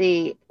 what's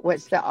the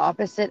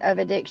opposite of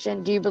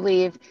addiction? Do you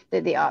believe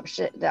that the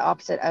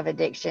opposite of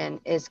addiction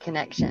is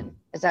connection?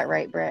 Is that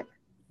right, Brett?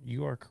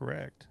 You are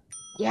correct.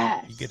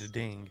 Yes. You get a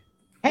ding.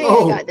 Hey, I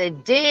got the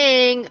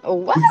ding.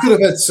 What? You could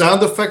have had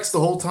sound effects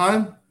the whole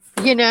time.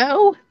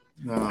 No.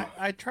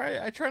 I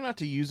try not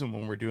to use them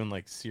when we're doing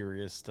like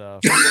serious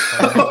stuff.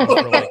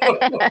 For, like,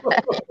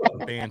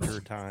 banter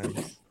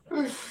times.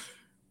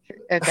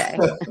 Okay.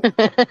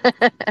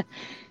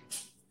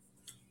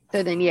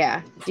 So then,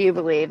 yeah, do you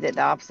believe that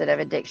the opposite of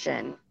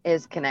addiction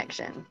is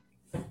connection?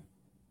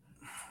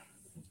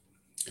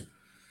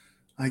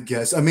 I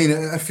guess. I mean,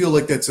 I feel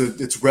like it's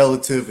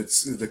relative.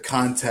 It's the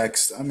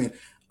context. I mean,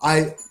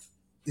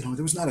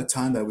 there was not a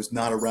time that I was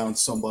not around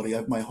somebody.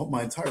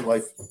 My entire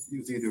life, it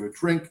was either a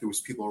drink, there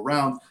was people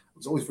around. It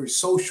was always very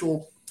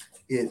social.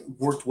 It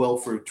worked well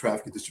for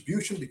traffic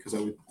distribution because I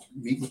would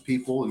meet with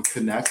people and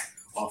connect,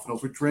 often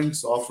over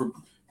drinks, often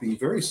being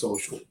very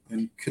social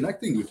and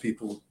connecting with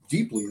people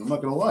deeply. I'm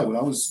not going to lie. When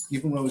I was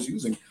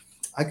using,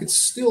 I could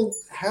still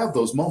have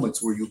those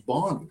moments where you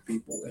bond with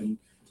people and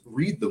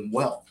read them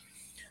well.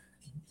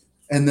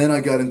 And then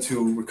I got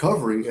into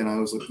recovery, and I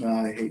was like,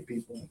 nah, I hate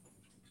people.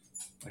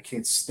 I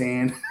can't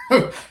stand.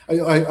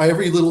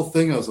 Every little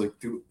thing, I was like,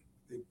 dude,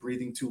 they're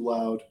breathing too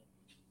loud.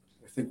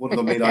 I think one of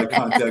them made eye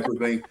contact with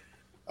me.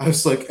 I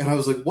was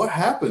like, what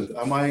happened?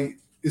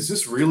 Is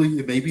this really,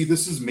 maybe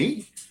this is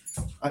me?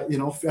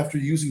 After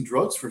using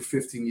drugs for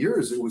 15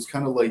 years, it's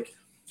kind of like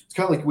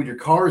when your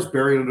car is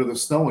buried under the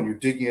snow and you're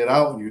digging it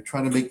out and you're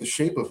trying to make the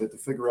shape of it to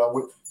figure out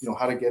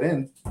how to get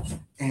in.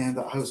 And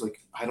I was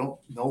like, I don't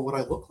know what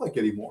I look like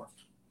anymore.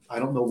 I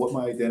don't know what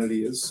my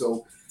identity is.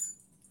 So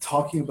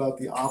talking about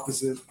the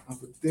opposite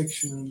of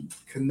addiction,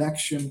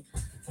 connection,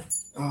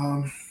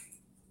 I'm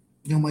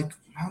like,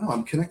 I don't know,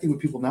 I'm connecting with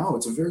people now.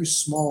 It's a very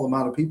small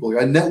amount of people.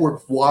 I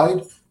network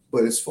wide,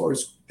 but as far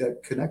as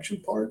that connection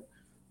part,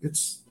 I'd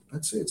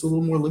say it's a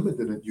little more limited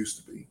than it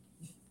used to be.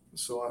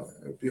 So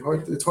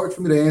it's hard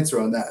for me to answer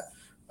on that.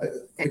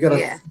 I got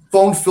a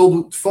phone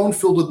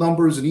filled with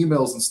numbers and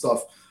emails and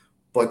stuff,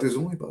 but there's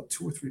only about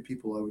 2 or 3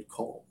 people I would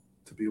call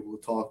to be able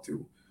to talk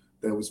to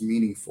that was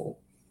meaningful.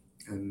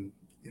 And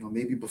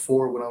maybe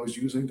before, when I was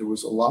using, there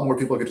was a lot more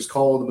people I could just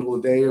call in the middle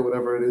of the day or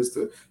whatever it is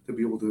to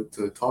be able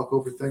to talk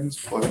over things.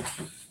 But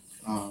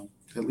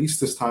at least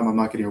this time, I'm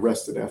not getting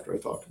arrested after I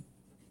talk.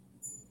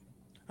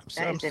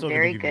 That is a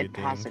very good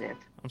positive.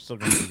 I'm still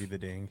going to give you the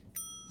ding.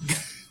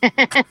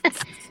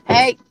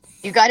 Hey,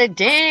 you got a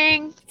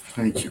ding.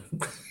 Thank you.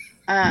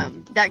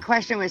 That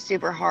question was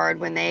super hard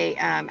when they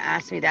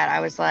asked me that.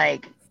 I was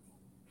like,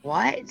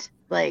 what?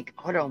 Like,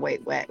 hold on,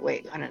 wait, hold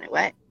on,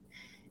 what?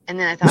 And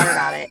then I thought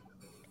about it.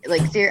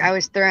 Like, I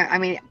was thrown. I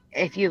mean,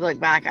 if you look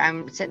back,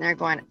 I'm sitting there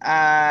going,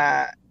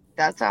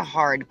 that's a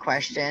hard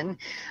question.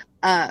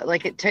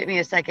 Like, it took me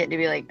a second to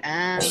be like,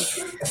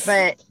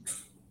 but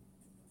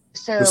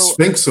so the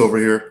Sphinx over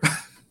here.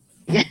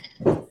 Yeah,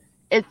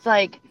 it's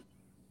like,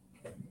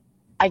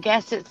 I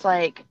guess it's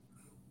like,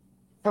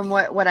 from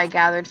what I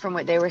gathered from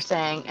what they were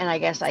saying, and I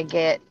guess I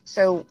get,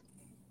 so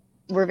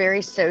we're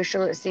very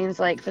social, it seems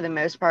like, for the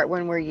most part,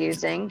 when we're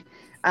using,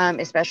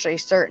 especially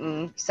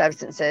certain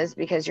substances,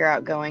 because you're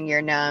outgoing,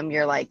 you're numb,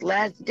 you're like,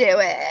 let's do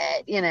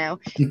it,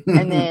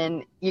 and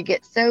then you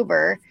get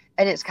sober,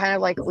 and it's kind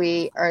of like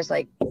we are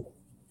like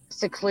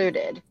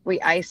secluded, we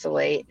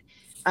isolate,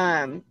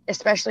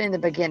 especially in the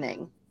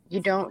beginning. You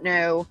don't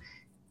know,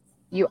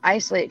 you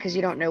isolate because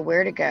you don't know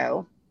where to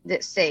go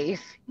that's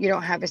safe. You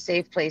don't have a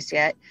safe place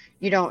yet.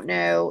 You don't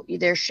know,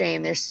 there's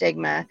shame, there's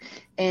stigma,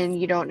 and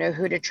you don't know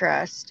who to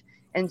trust.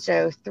 And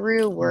so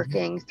through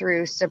working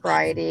through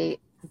sobriety,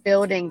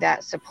 building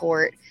that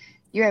support,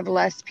 you have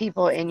less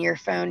people in your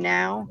phone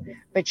now,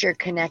 but you're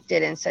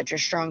connected in such a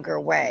stronger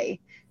way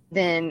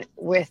than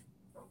with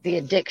the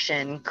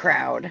addiction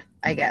crowd,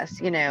 I guess.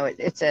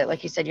 It's a,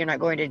 like you said, you're not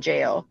going to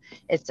jail.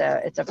 It's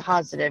a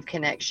positive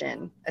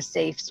connection, a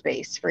safe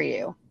space for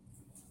you.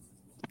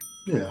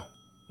 Yeah.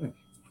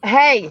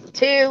 Hey,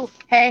 two.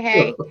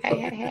 Hey.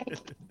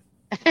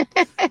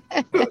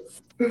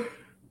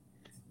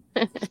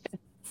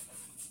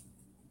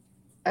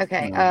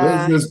 Okay.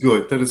 That is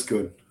good. That is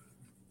good.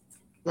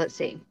 Let's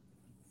see.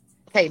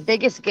 Okay,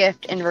 biggest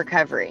gift in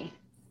recovery.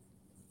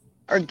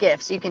 Or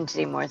gifts. You can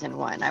do more than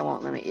one. I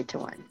won't limit you to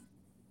one.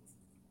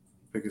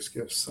 Biggest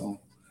gifts.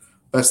 So,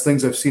 best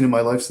things I've seen in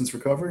my life since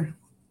recovery?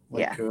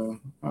 Yeah.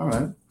 All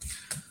right.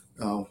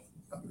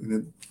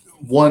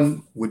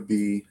 One would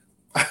be,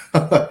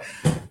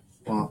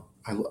 well,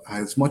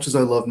 as much as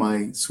I love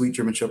my sweet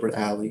German Shepherd,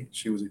 Allie,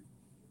 she was a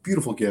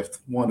beautiful gift.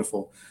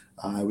 Wonderful.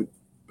 I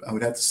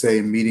would have to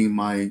say meeting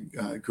my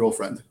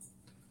girlfriend,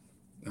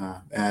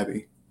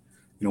 Abby.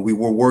 We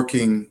were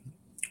working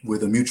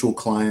with a mutual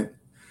client.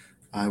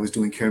 I was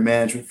doing care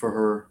management for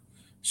her.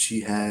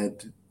 She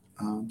had,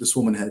 this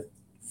woman had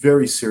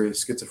very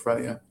serious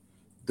schizophrenia,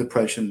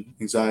 depression,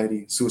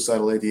 anxiety,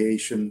 suicidal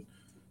ideation,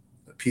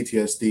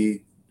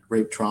 PTSD,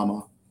 rape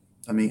trauma.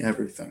 I mean,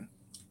 everything.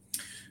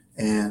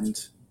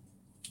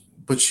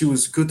 But she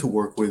was good to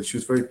work with. She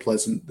was very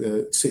pleasant.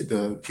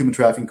 The human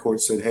trafficking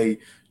court said, hey,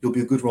 you'll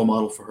be a good role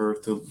model for her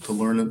to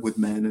learn it with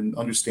men and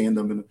understand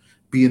them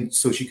and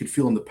so she could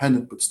feel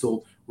independent, but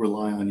still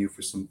rely on you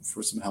for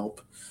some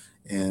help.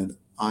 And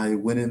I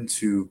went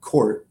into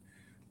court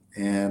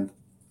and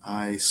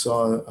I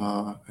saw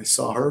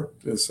her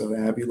as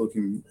Abby,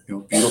 looking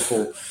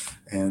beautiful,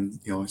 and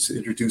I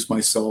introduced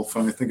myself,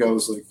 and I think I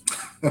was like,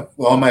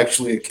 well, I'm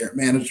actually a care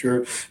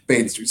manager,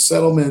 Baden Street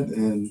Settlement,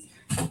 and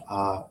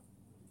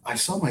I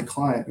saw my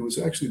client. It was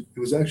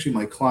actually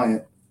my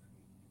client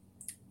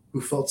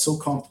who felt so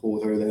comfortable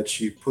with her that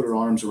she put her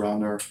arms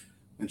around her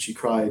and she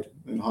cried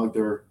and hugged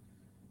her.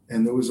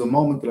 And there was a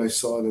moment that I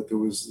saw that there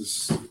was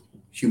this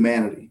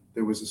humanity,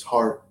 there was this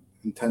heart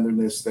and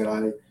tenderness that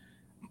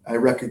I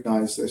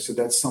recognized. I said,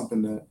 that's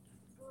something that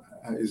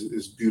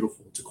is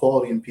beautiful. It's a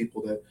quality in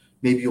people that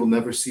maybe you'll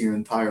never see your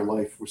entire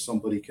life, where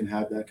somebody can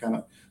have that kind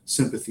of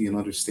sympathy and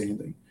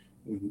understanding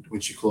when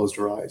she closed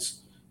her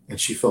eyes. and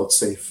she felt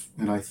safe.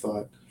 And I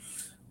thought,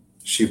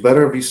 she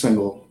better be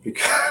single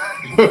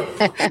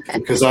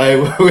because I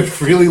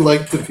would really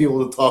like to be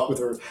able to talk with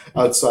her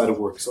outside of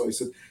work. So I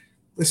said,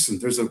 listen,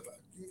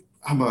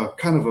 I'm a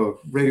kind of a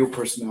radio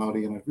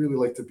personality, and I'd really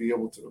like to be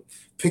able to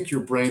pick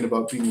your brain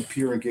about being a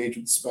peer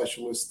engagement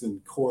specialist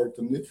in court.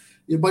 And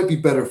it might be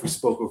better if we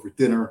spoke over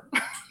dinner.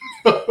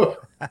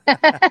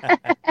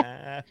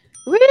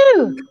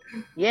 Woo!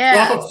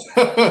 Yeah.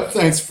 Oh,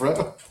 thanks, Fred.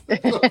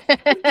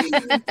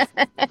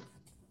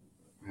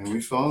 And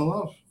we fell in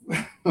love.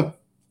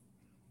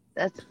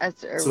 That's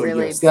a So,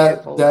 really yes,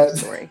 beautiful that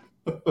story.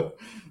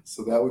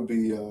 So that would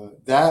be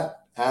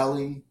that,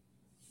 Allie,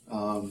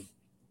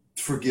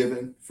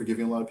 forgiving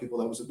a lot of people.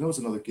 That was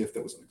another gift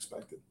that was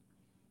unexpected.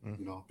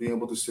 You know, being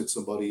able to sit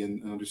somebody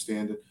and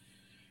understand it,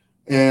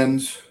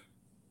 and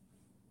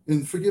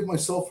forgive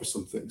myself for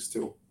some things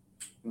too.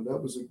 You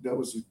know, that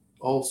was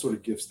all sort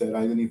of gifts that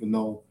I didn't even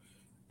know.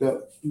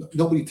 That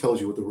nobody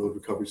tells you what the road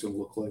recovery is going to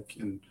look like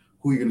and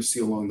who you're going to see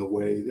along the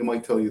way. They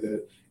might tell you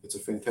that it's a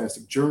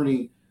fantastic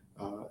journey,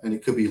 and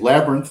it could be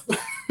labyrinth.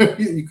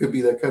 You could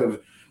be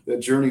that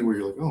journey where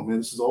you're like, oh man,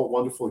 this is all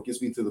wonderful. It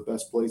gets me to the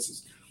best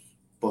places.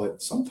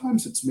 But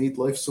sometimes it's made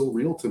life so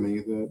real to me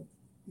that,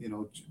 you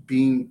know,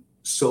 being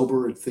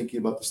sober and thinking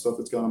about the stuff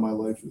that's gone in my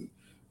life, it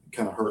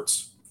kind of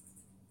hurts.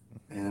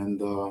 And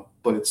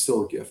but it's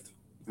still a gift,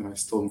 and I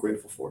still am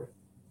grateful for it.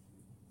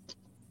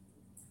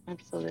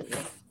 Absolutely.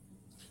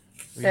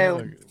 So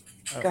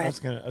go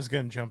ahead. I was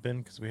gonna jump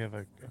in because we have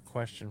a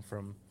question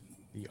from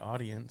the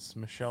audience.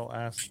 Michelle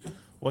asked,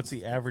 what's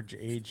the average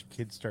age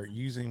kids start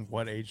using?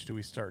 What age do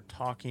we start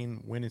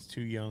talking? When is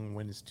too young?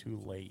 When is too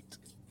late?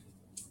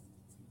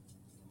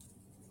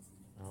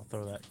 I'll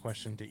throw that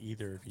question to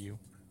either of you.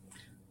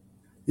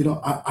 You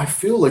know, I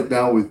feel like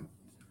now with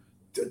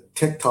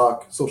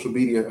TikTok, social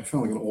media, I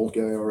feel like an old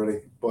guy already.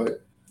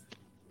 But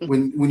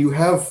when you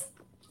have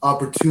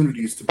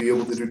opportunities to be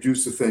able to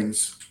introduce the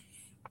things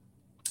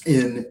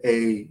in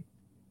a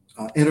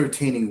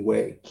entertaining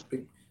way,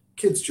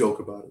 kids joke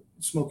about it.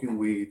 Smoking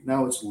weed,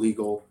 now it's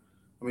legal.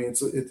 I mean,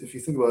 if you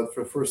think about it,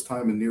 for the first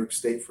time in New York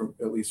State,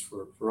 at least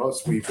for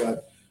us, we've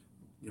got,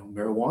 you know,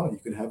 marijuana. You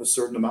can have a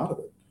certain amount of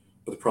it,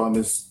 but the problem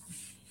is,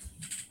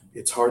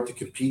 it's hard to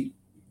compete,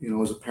 you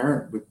know, as a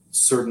parent with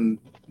certain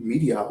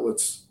media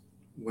outlets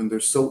when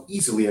they're so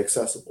easily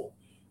accessible.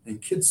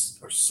 And kids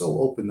are so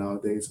open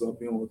nowadays about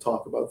being able to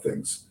talk about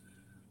things.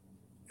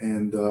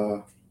 And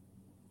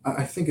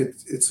I think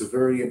it's a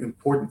very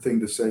important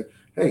thing to say,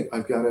 hey,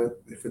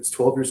 if it's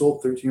 12 years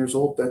old, 13 years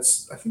old,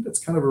 I think that's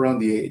kind of around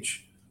the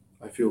age.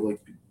 I feel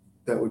like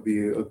that would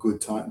be a good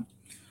time.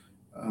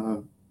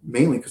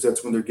 Mainly because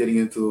that's when they're getting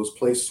into those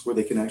places where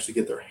they can actually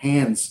get their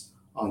hands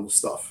on the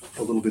stuff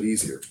a little bit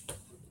easier.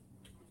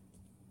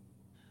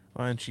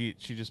 Well, and she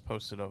just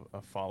posted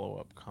a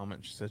follow-up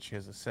comment. She said she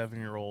has a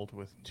 7-year-old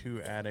with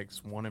 2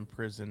 addicts, 1 in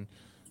prison.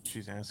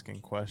 She's asking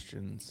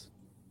questions.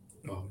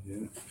 Oh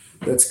yeah,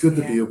 that's good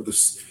to be able to,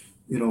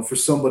 you know, for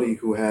somebody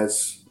who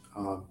has,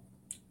 you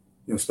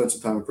know, spent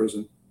some time in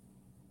prison,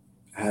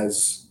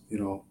 has, you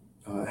know,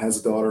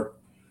 has a daughter,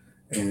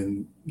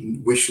 and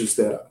wishes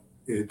that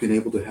it had been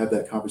able to have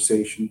that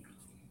conversation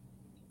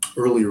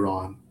earlier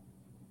on.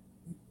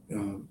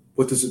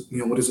 What does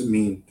it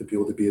mean to be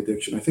able to be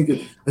addiction? I think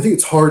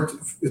it's hard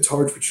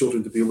for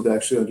children to be able to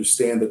actually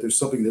understand that there's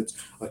something that's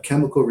a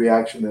chemical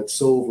reaction that's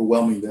so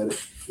overwhelming that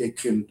it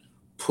can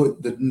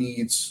put the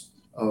needs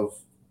of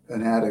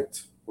an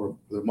addict or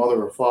their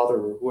mother or father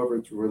or whoever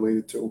it's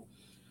related to,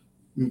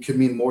 can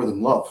mean more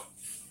than love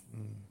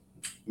in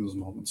those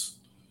moments.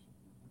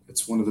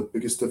 It's one of the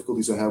biggest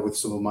difficulties I have with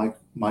some of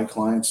my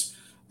clients.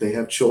 They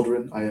have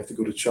children. I have to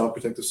go to Child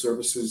Protective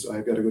Services.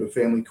 I've got to go to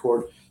family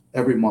court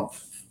every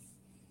month.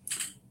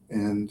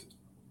 And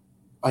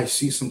I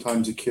see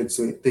sometimes the kids,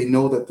 they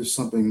know that there's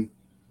something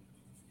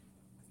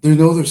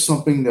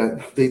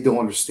that they don't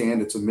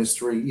understand. It's a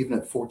mystery. Even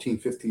at 14,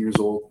 15 years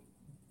old,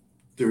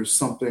 there's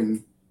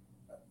something.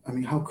 I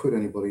mean, how could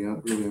anybody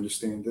really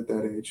understand at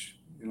that age,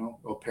 you know,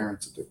 a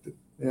parent's addicted?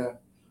 Yeah,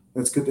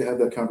 it's good to have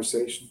that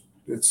conversation.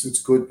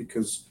 It's good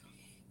because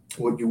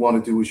what you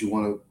want to do is you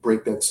want to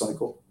break that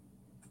cycle.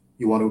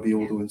 You want to be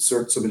able to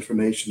insert some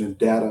information and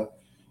data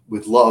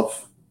with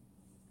love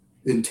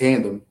in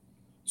tandem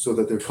so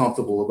that they're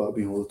comfortable about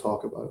being able to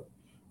talk about it.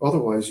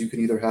 Otherwise, you can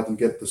either have them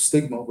get the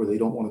stigma where they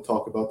don't want to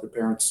talk about their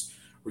parents'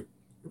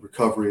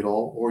 recovery at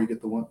all, or you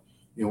get the one,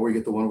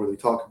 where they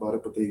talk about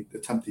it, but they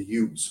attempt to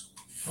use.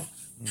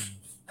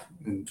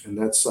 And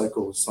that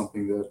cycle is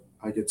something that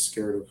I get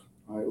scared of.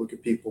 I look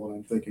at people and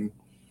I'm thinking,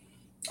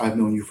 I've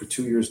known you for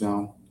 2 years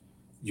now.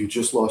 You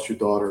just lost your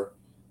daughter.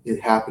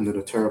 It happened in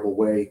a terrible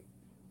way.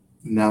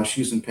 Now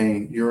she's in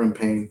pain. You're in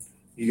pain.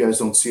 You guys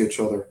don't see each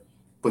other.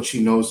 But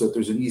she knows that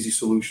there's an easy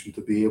solution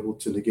to be able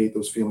to negate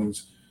those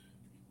feelings.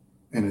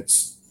 And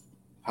it's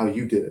how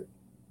you did it.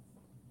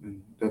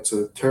 And that's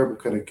a terrible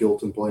kind of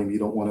guilt and blame you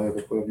don't want to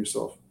ever put on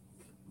yourself.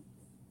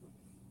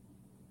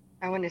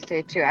 I want to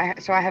say too. I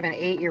have an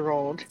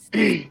 8-year-old,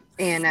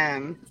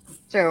 and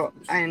so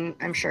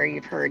I'm sure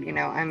you've heard.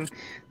 I'm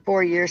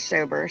 4 years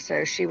sober.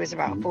 So she was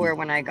about 4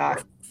 when I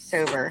got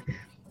sober.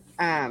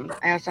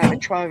 I also have a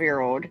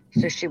 12-year-old,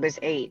 so she was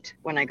 8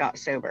 when I got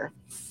sober.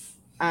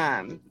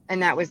 And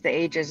that was the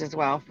ages as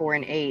well, 4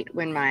 and 8,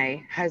 when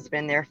my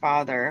husband, their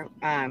father,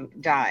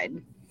 died,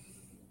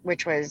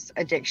 which was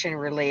addiction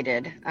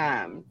related.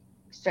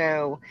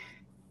 So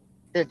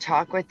the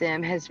talk with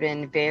them has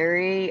been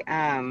very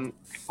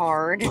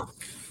hard,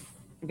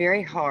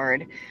 very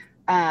hard.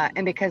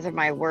 And because of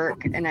my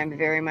work, and I'm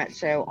very much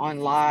so on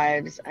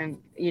lives, I'm,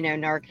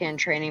 Narcan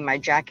training. My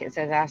jacket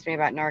says, ask me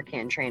about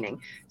Narcan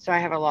training. So I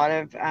have a lot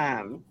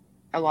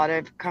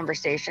of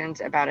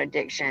conversations about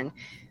addiction.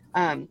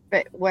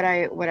 But what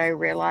I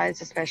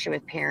realized, especially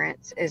with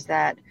parents, is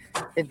that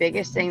the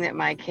biggest thing that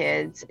my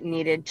kids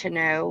needed to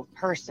know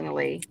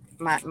personally,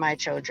 my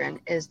children,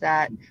 is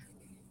that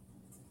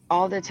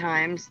all the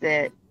times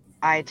that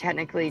I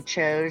technically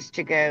chose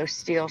to go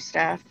steal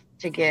stuff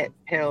to get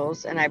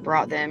pills, and I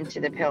brought them to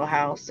the pill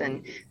house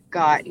and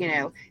got,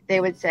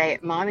 they would say,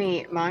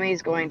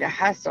 mommy's going to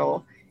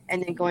hustle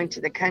and then going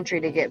to the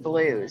country to get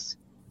blues.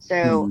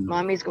 So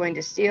mommy's going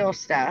to steal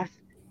stuff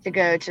to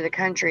go to the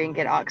country and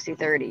get Oxy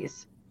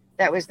 30s.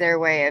 That was their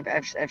way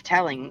of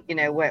telling,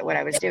 what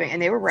I was doing. And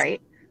they were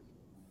right.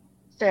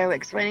 So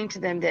explaining to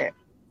them that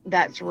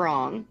that's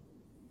wrong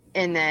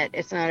and that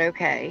it's not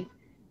okay,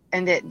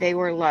 and that they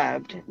were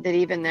loved, that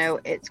even though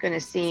it's going to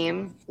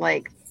seem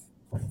like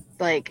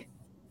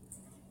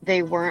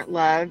they weren't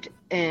loved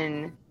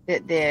and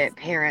that the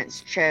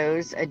parents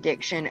chose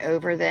addiction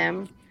over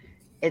them,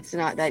 it's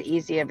not that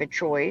easy of a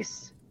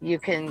choice. You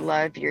can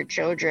love your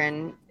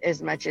children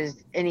as much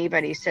as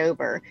anybody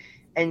sober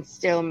and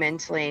still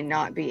mentally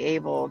not be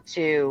able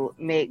to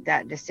make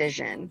that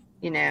decision.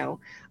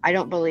 I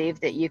don't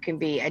believe that you can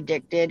be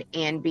addicted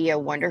and be a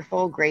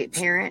wonderful, great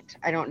parent.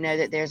 I don't know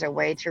that there's a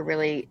way to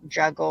really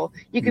juggle.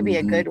 You could be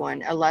a good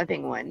one, a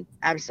loving one,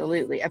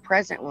 absolutely, a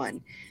present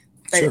one.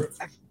 But Sure.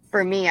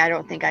 For me, I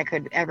don't think I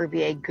could ever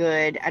be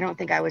I don't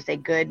think I was a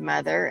good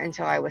mother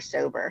until I was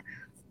sober.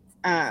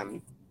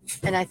 And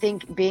I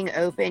think being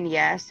open,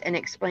 yes, and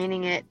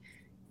explaining it,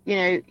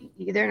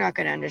 they're not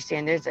going to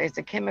understand. There's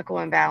a chemical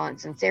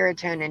imbalance in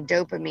serotonin,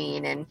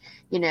 dopamine, and,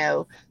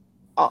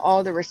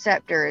 all the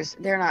receptors.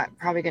 They're not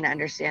probably going to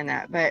understand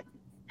that. But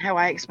how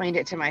I explained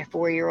it to my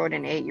 4-year-old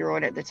and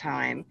 8-year-old at the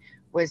time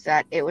was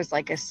that it was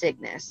like a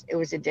sickness. It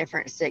was a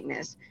different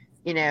sickness.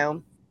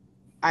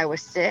 I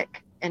was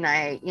sick, and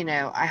I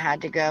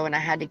had to go and I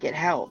had to get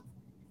help,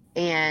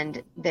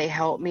 and they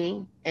helped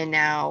me, and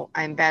now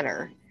I'm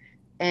better.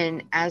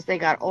 And as they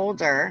got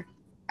older,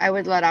 I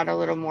would let out a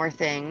little more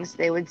things.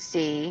 They went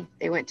to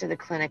the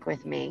clinic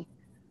with me.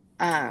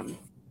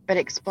 But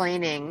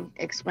explaining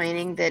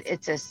that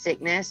it's a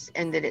sickness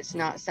and that it's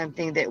not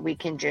something that we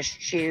can just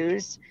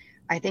choose,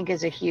 I think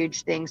is a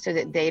huge thing, so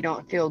that they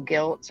don't feel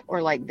guilt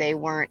or like they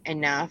weren't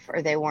enough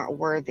or they weren't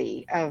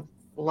worthy of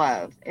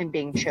love and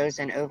being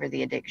chosen over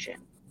the addiction.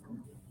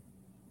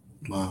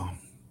 Wow.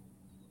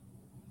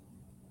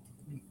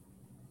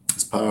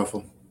 It's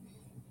powerful.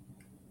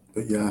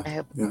 But yeah. I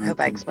hope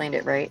I explained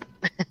it right.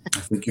 I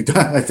think you did.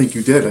 I think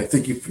you did. I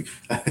think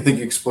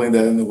you explained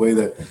that in the way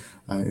that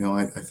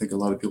I think a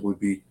lot of people would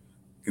be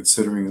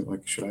considering,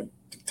 like, should I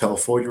tell a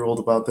 4-year-old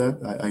about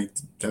that?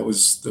 That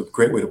was a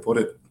great way to put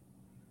it.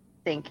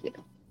 Thank you.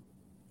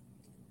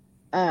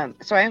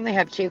 So I only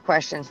have 2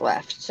 questions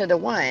left. So the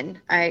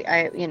one,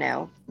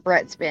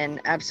 Brett's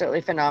been absolutely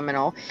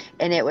phenomenal,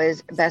 and it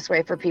was best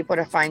way for people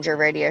to find your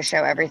radio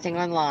show, everything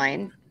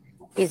online.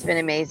 He's been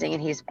amazing,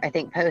 and he's, I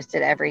think,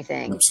 posted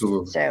everything.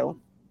 Absolutely. So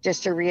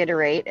just to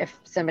reiterate, if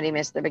somebody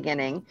missed the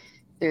beginning,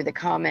 through the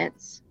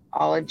comments,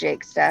 all of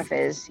Jake's stuff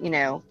is,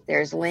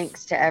 there's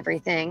links to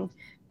everything.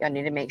 Y'all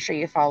need to make sure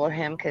you follow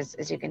him, because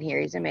as you can hear,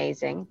 he's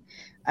amazing.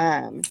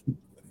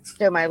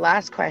 So my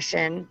last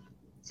question,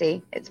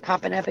 see, it's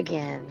popping up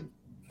again.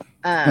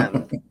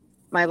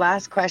 My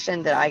last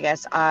question that I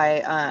guess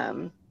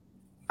I'll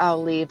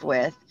leave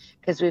with,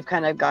 because we've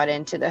kind of got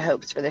into the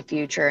hopes for the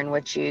future and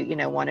what you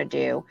want to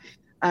do.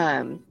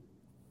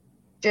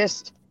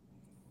 Just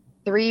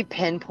 3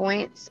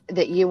 pinpoints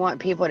that you want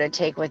people to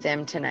take with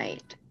them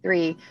tonight.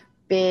 3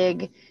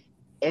 big,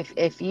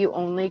 if you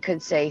only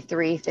could say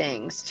 3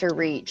 things to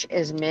reach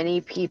as many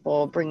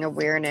people, bring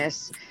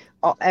awareness,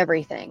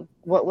 everything,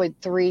 what would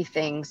 3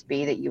 things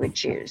be that you would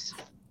choose?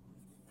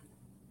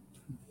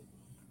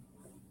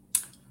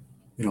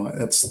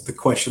 That's the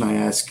question I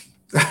ask.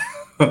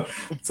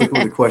 It's like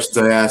one of the questions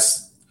I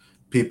ask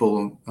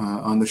people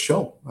on the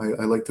show.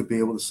 I like to be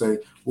able to say,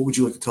 what would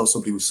you like to tell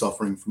somebody who's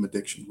suffering from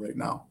addiction right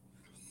now?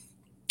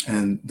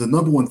 And the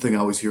number one thing I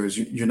always hear is,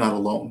 you're not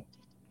alone.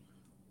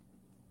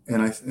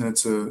 And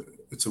it's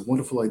a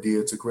wonderful idea.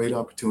 It's a great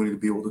opportunity to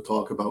be able to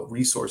talk about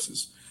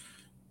resources.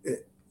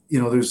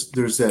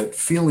 There's that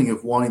feeling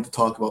of wanting to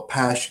talk about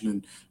passion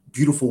and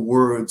beautiful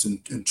words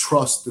and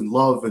trust and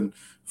love and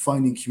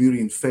finding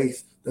community and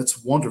faith.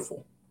 That's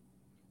wonderful.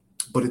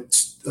 but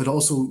it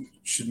also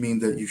should mean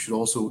that you should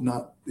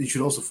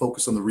also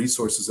focus on the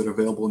resources that are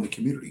available in the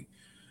community.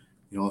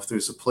 If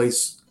there's a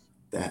place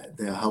that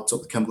helps out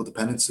with chemical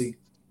dependency,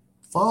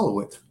 follow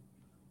it.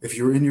 If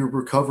you're in your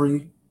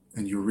recovery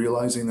and you're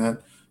realizing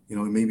that,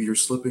 maybe you're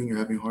slipping, you're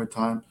having a hard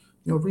time,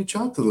 reach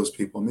out to those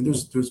people. I mean,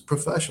 there's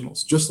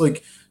professionals, just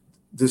like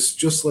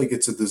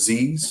it's a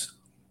disease.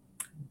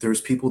 There's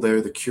people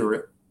there to cure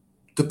it.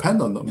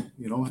 Depend on them,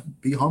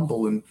 be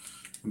humble and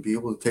be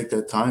able to take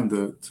that time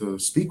to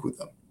speak with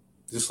them.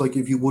 Just like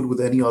if you would with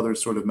any other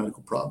sort of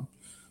medical problem.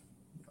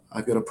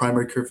 I've got a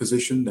primary care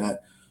physician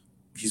that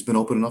he's been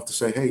open enough to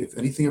say, hey, if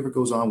anything ever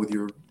goes on with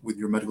your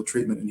medical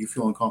treatment and you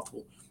feel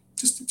uncomfortable,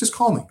 just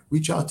call me,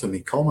 reach out to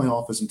me, call my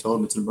office and tell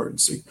them it's an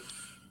emergency.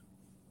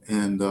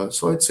 And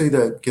so I'd say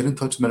that get in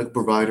touch with medical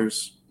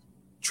providers,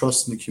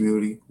 trust in the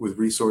community with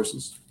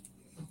resources.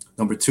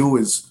 Number two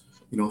is,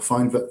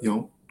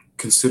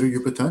 consider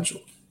your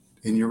potential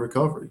in your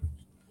recovery.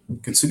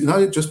 Consider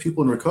not just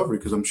people in recovery,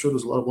 because I'm sure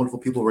there's a lot of wonderful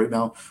people right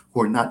now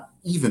who are not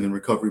even in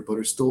recovery, but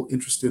are still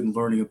interested in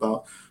learning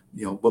about,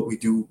 what we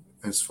do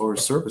as far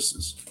as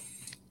services.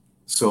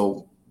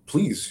 So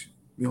please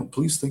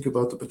think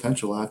about the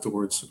potential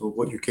afterwards of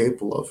what you're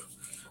capable of.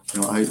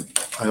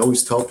 I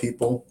always tell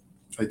people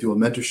I do a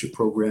mentorship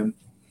program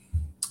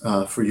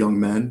for young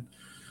men.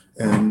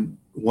 And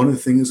one of the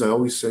things I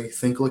always say,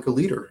 think like a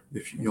leader.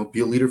 If be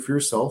a leader for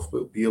yourself,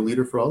 but be a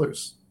leader for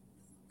others.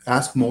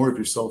 Ask more of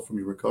yourself from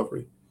your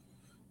recovery.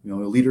 A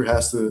leader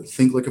has to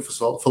think like a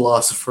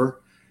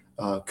philosopher,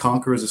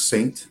 conquer as a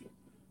saint,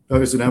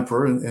 as an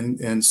emperor,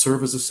 and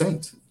serve as a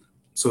saint.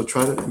 So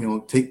try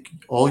to, take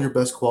all your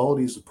best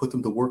qualities and put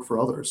them to work for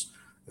others.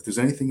 If there's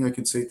anything I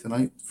can say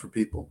tonight for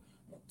people,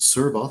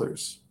 serve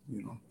others,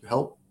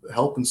 help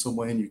in some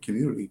way in your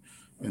community,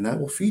 and that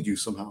will feed you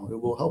somehow. It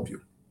will help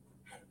you.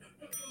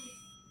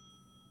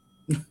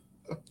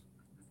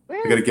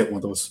 I got to get one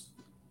of those.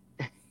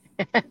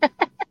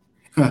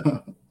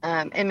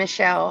 And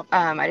Michelle,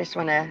 I just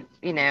want to,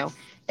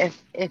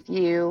 if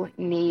you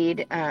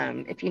need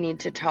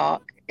to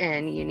talk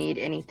and you need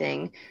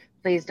anything,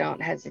 please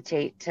don't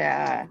hesitate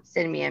to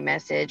send me a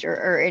message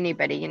or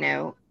anybody,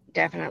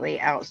 definitely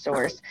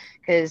outsource,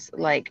 because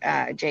like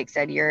Jake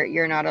said,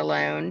 you're not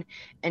alone,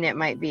 and it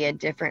might be a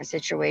different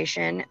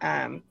situation.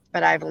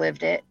 But I've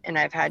lived it, and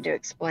I've had to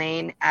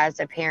explain as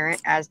a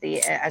parent, as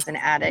an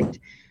addict.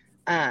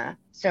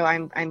 So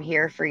I'm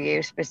here for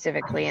you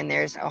specifically, and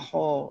there's a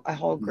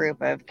whole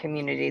group of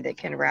community that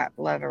can wrap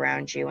love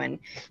around you and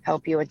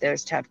help you with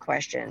those tough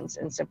questions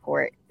and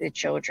support the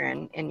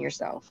children and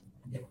yourself.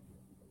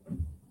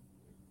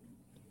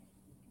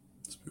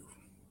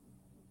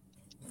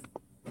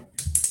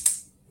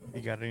 You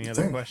got any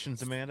other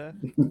questions, Amanda?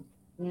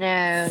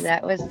 No,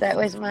 that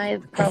was my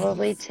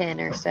probably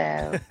 10 or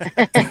so.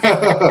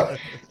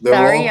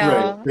 Sorry,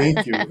 y'all.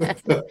 Thank you.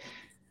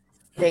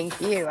 Thank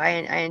you. I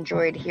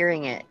enjoyed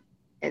hearing it.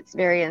 It's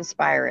very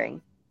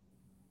inspiring.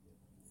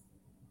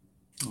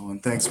 Oh,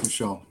 and thanks,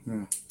 Michelle.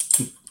 Yeah.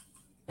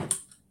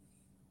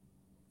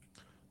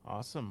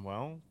 Awesome.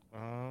 Well,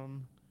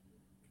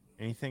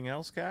 anything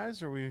else,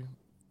 guys? Or are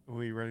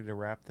we ready to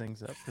wrap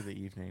things up for the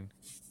evening?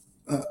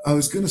 I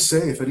was going to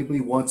say, if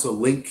anybody wants a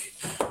link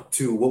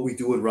to what we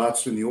do in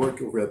Rochester, New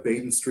York, over at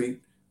Baden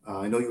Street,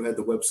 I know you had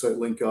the website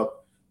link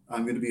up.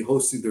 I'm going to be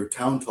hosting their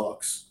town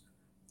talks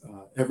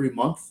every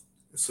month.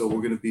 So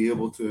we're going to be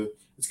able to,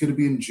 it's going to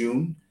be in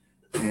June,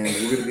 and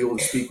we're going to be able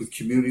to speak with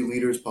community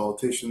leaders,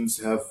 politicians,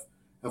 have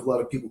a lot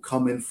of people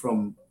come in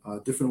from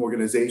different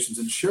organizations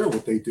and share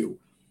what they do.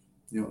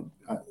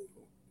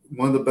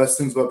 One of the best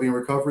things about being in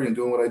recovery and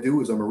doing what I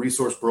do is I'm a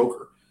resource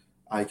broker.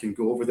 I can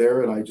go over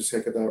there and I just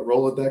check out that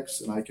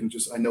Rolodex, and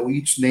I know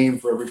each name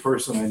for every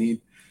person I need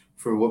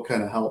for what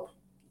kind of help,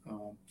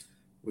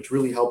 which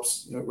really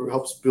helps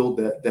build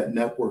that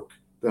network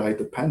that I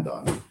depend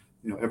on,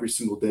 every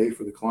single day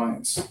for the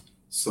clients.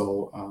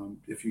 So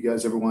if you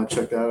guys ever want to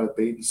check that out at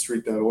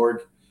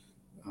badenstreet.org,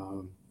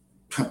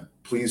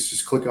 please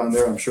just click on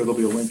there. I'm sure there'll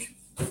be a link.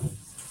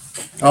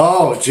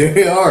 Oh,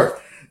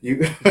 JR.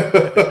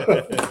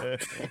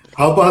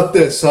 How about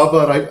this? How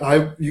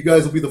about you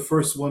guys will be the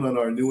first one on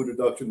our new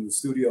introduction in the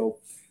studio.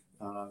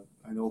 I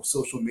know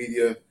social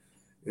media,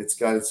 it's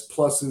got its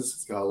pluses.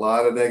 It's got a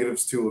lot of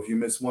negatives too. If you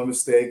miss one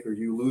mistake or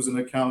you lose an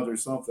account or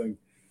something.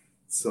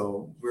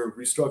 So we're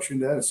restructuring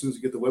that as soon as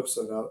we get the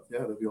website out. Yeah,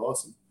 that'd be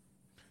awesome.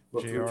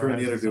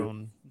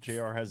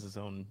 JR has his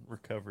own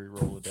recovery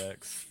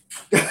Rolodex.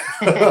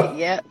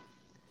 Yep.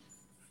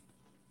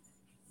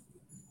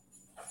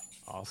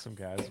 Awesome,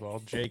 guys.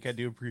 Well, Jake, I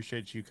do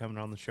appreciate you coming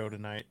on the show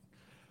tonight.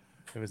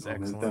 It was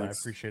excellent. I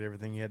appreciate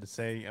everything you had to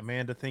say.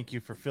 Amanda, thank you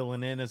for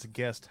filling in as a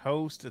guest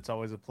host. It's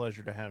always a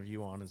pleasure to have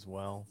you on as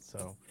well.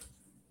 So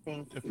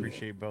thank you.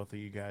 Appreciate both of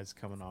you guys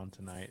coming on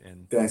tonight.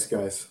 And thanks,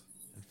 guys.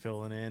 And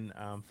filling in.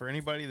 For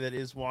anybody that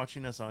is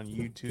watching us on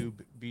YouTube,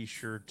 be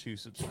sure to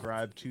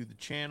subscribe to the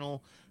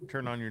channel.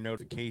 Turn on your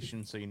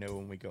notifications so you know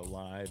when we go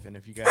live. And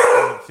if you guys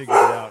haven't figured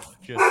it out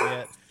just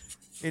yet,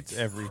 It's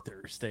every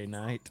Thursday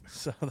night,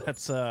 so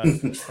that's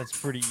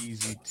pretty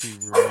easy to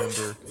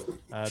remember,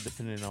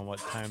 depending on what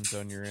time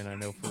zone you're in. I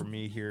know for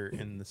me here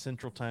in the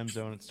Central Time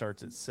Zone, it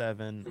starts at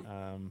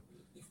 7.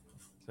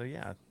 So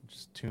yeah,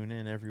 just tune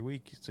in every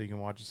week so you can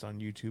watch us on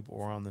YouTube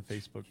or on the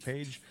Facebook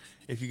page.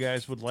 If you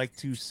guys would like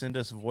to send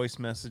us voice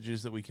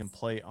messages that we can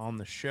play on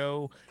the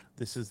show,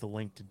 this is the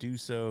link to do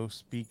so.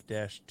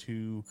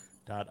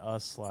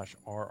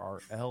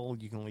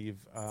 speak-2.us/RRL. You can leave,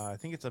 I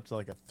think it's up to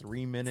like a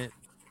 3-minute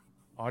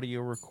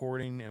audio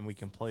recording, and we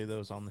can play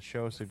those on the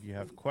show. So if you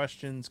have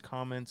questions,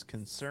 comments,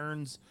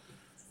 concerns,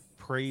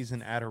 praise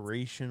and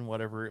adoration,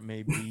 whatever it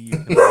may be, you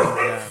can leave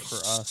that for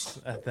us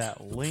at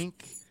that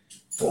link.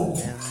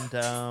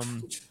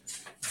 And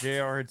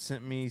JR had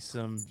sent me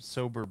some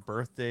sober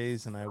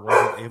birthdays, and I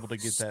wasn't able to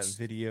get that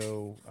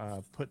video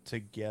put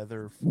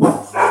together for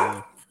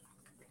the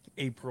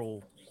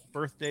April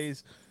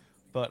birthdays,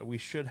 but we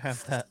should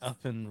have that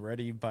up and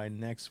ready by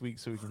next week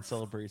so we can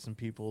celebrate some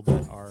people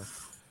that are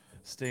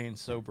staying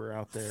sober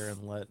out there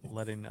and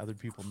letting other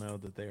people know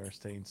that they are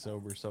staying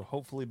sober. So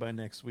hopefully by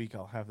next week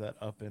I'll have that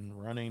up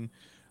and running.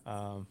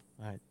 I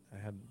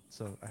had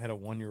a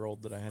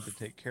 1-year-old that I had to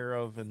take care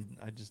of, and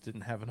I just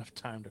didn't have enough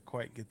time to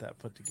quite get that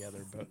put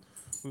together. But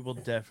we will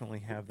definitely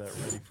have that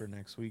ready for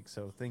next week.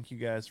 So thank you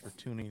guys for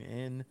tuning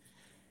in,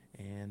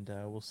 and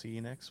we'll see you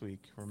next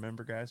week.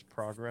 Remember, guys,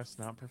 progress,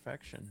 not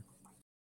perfection.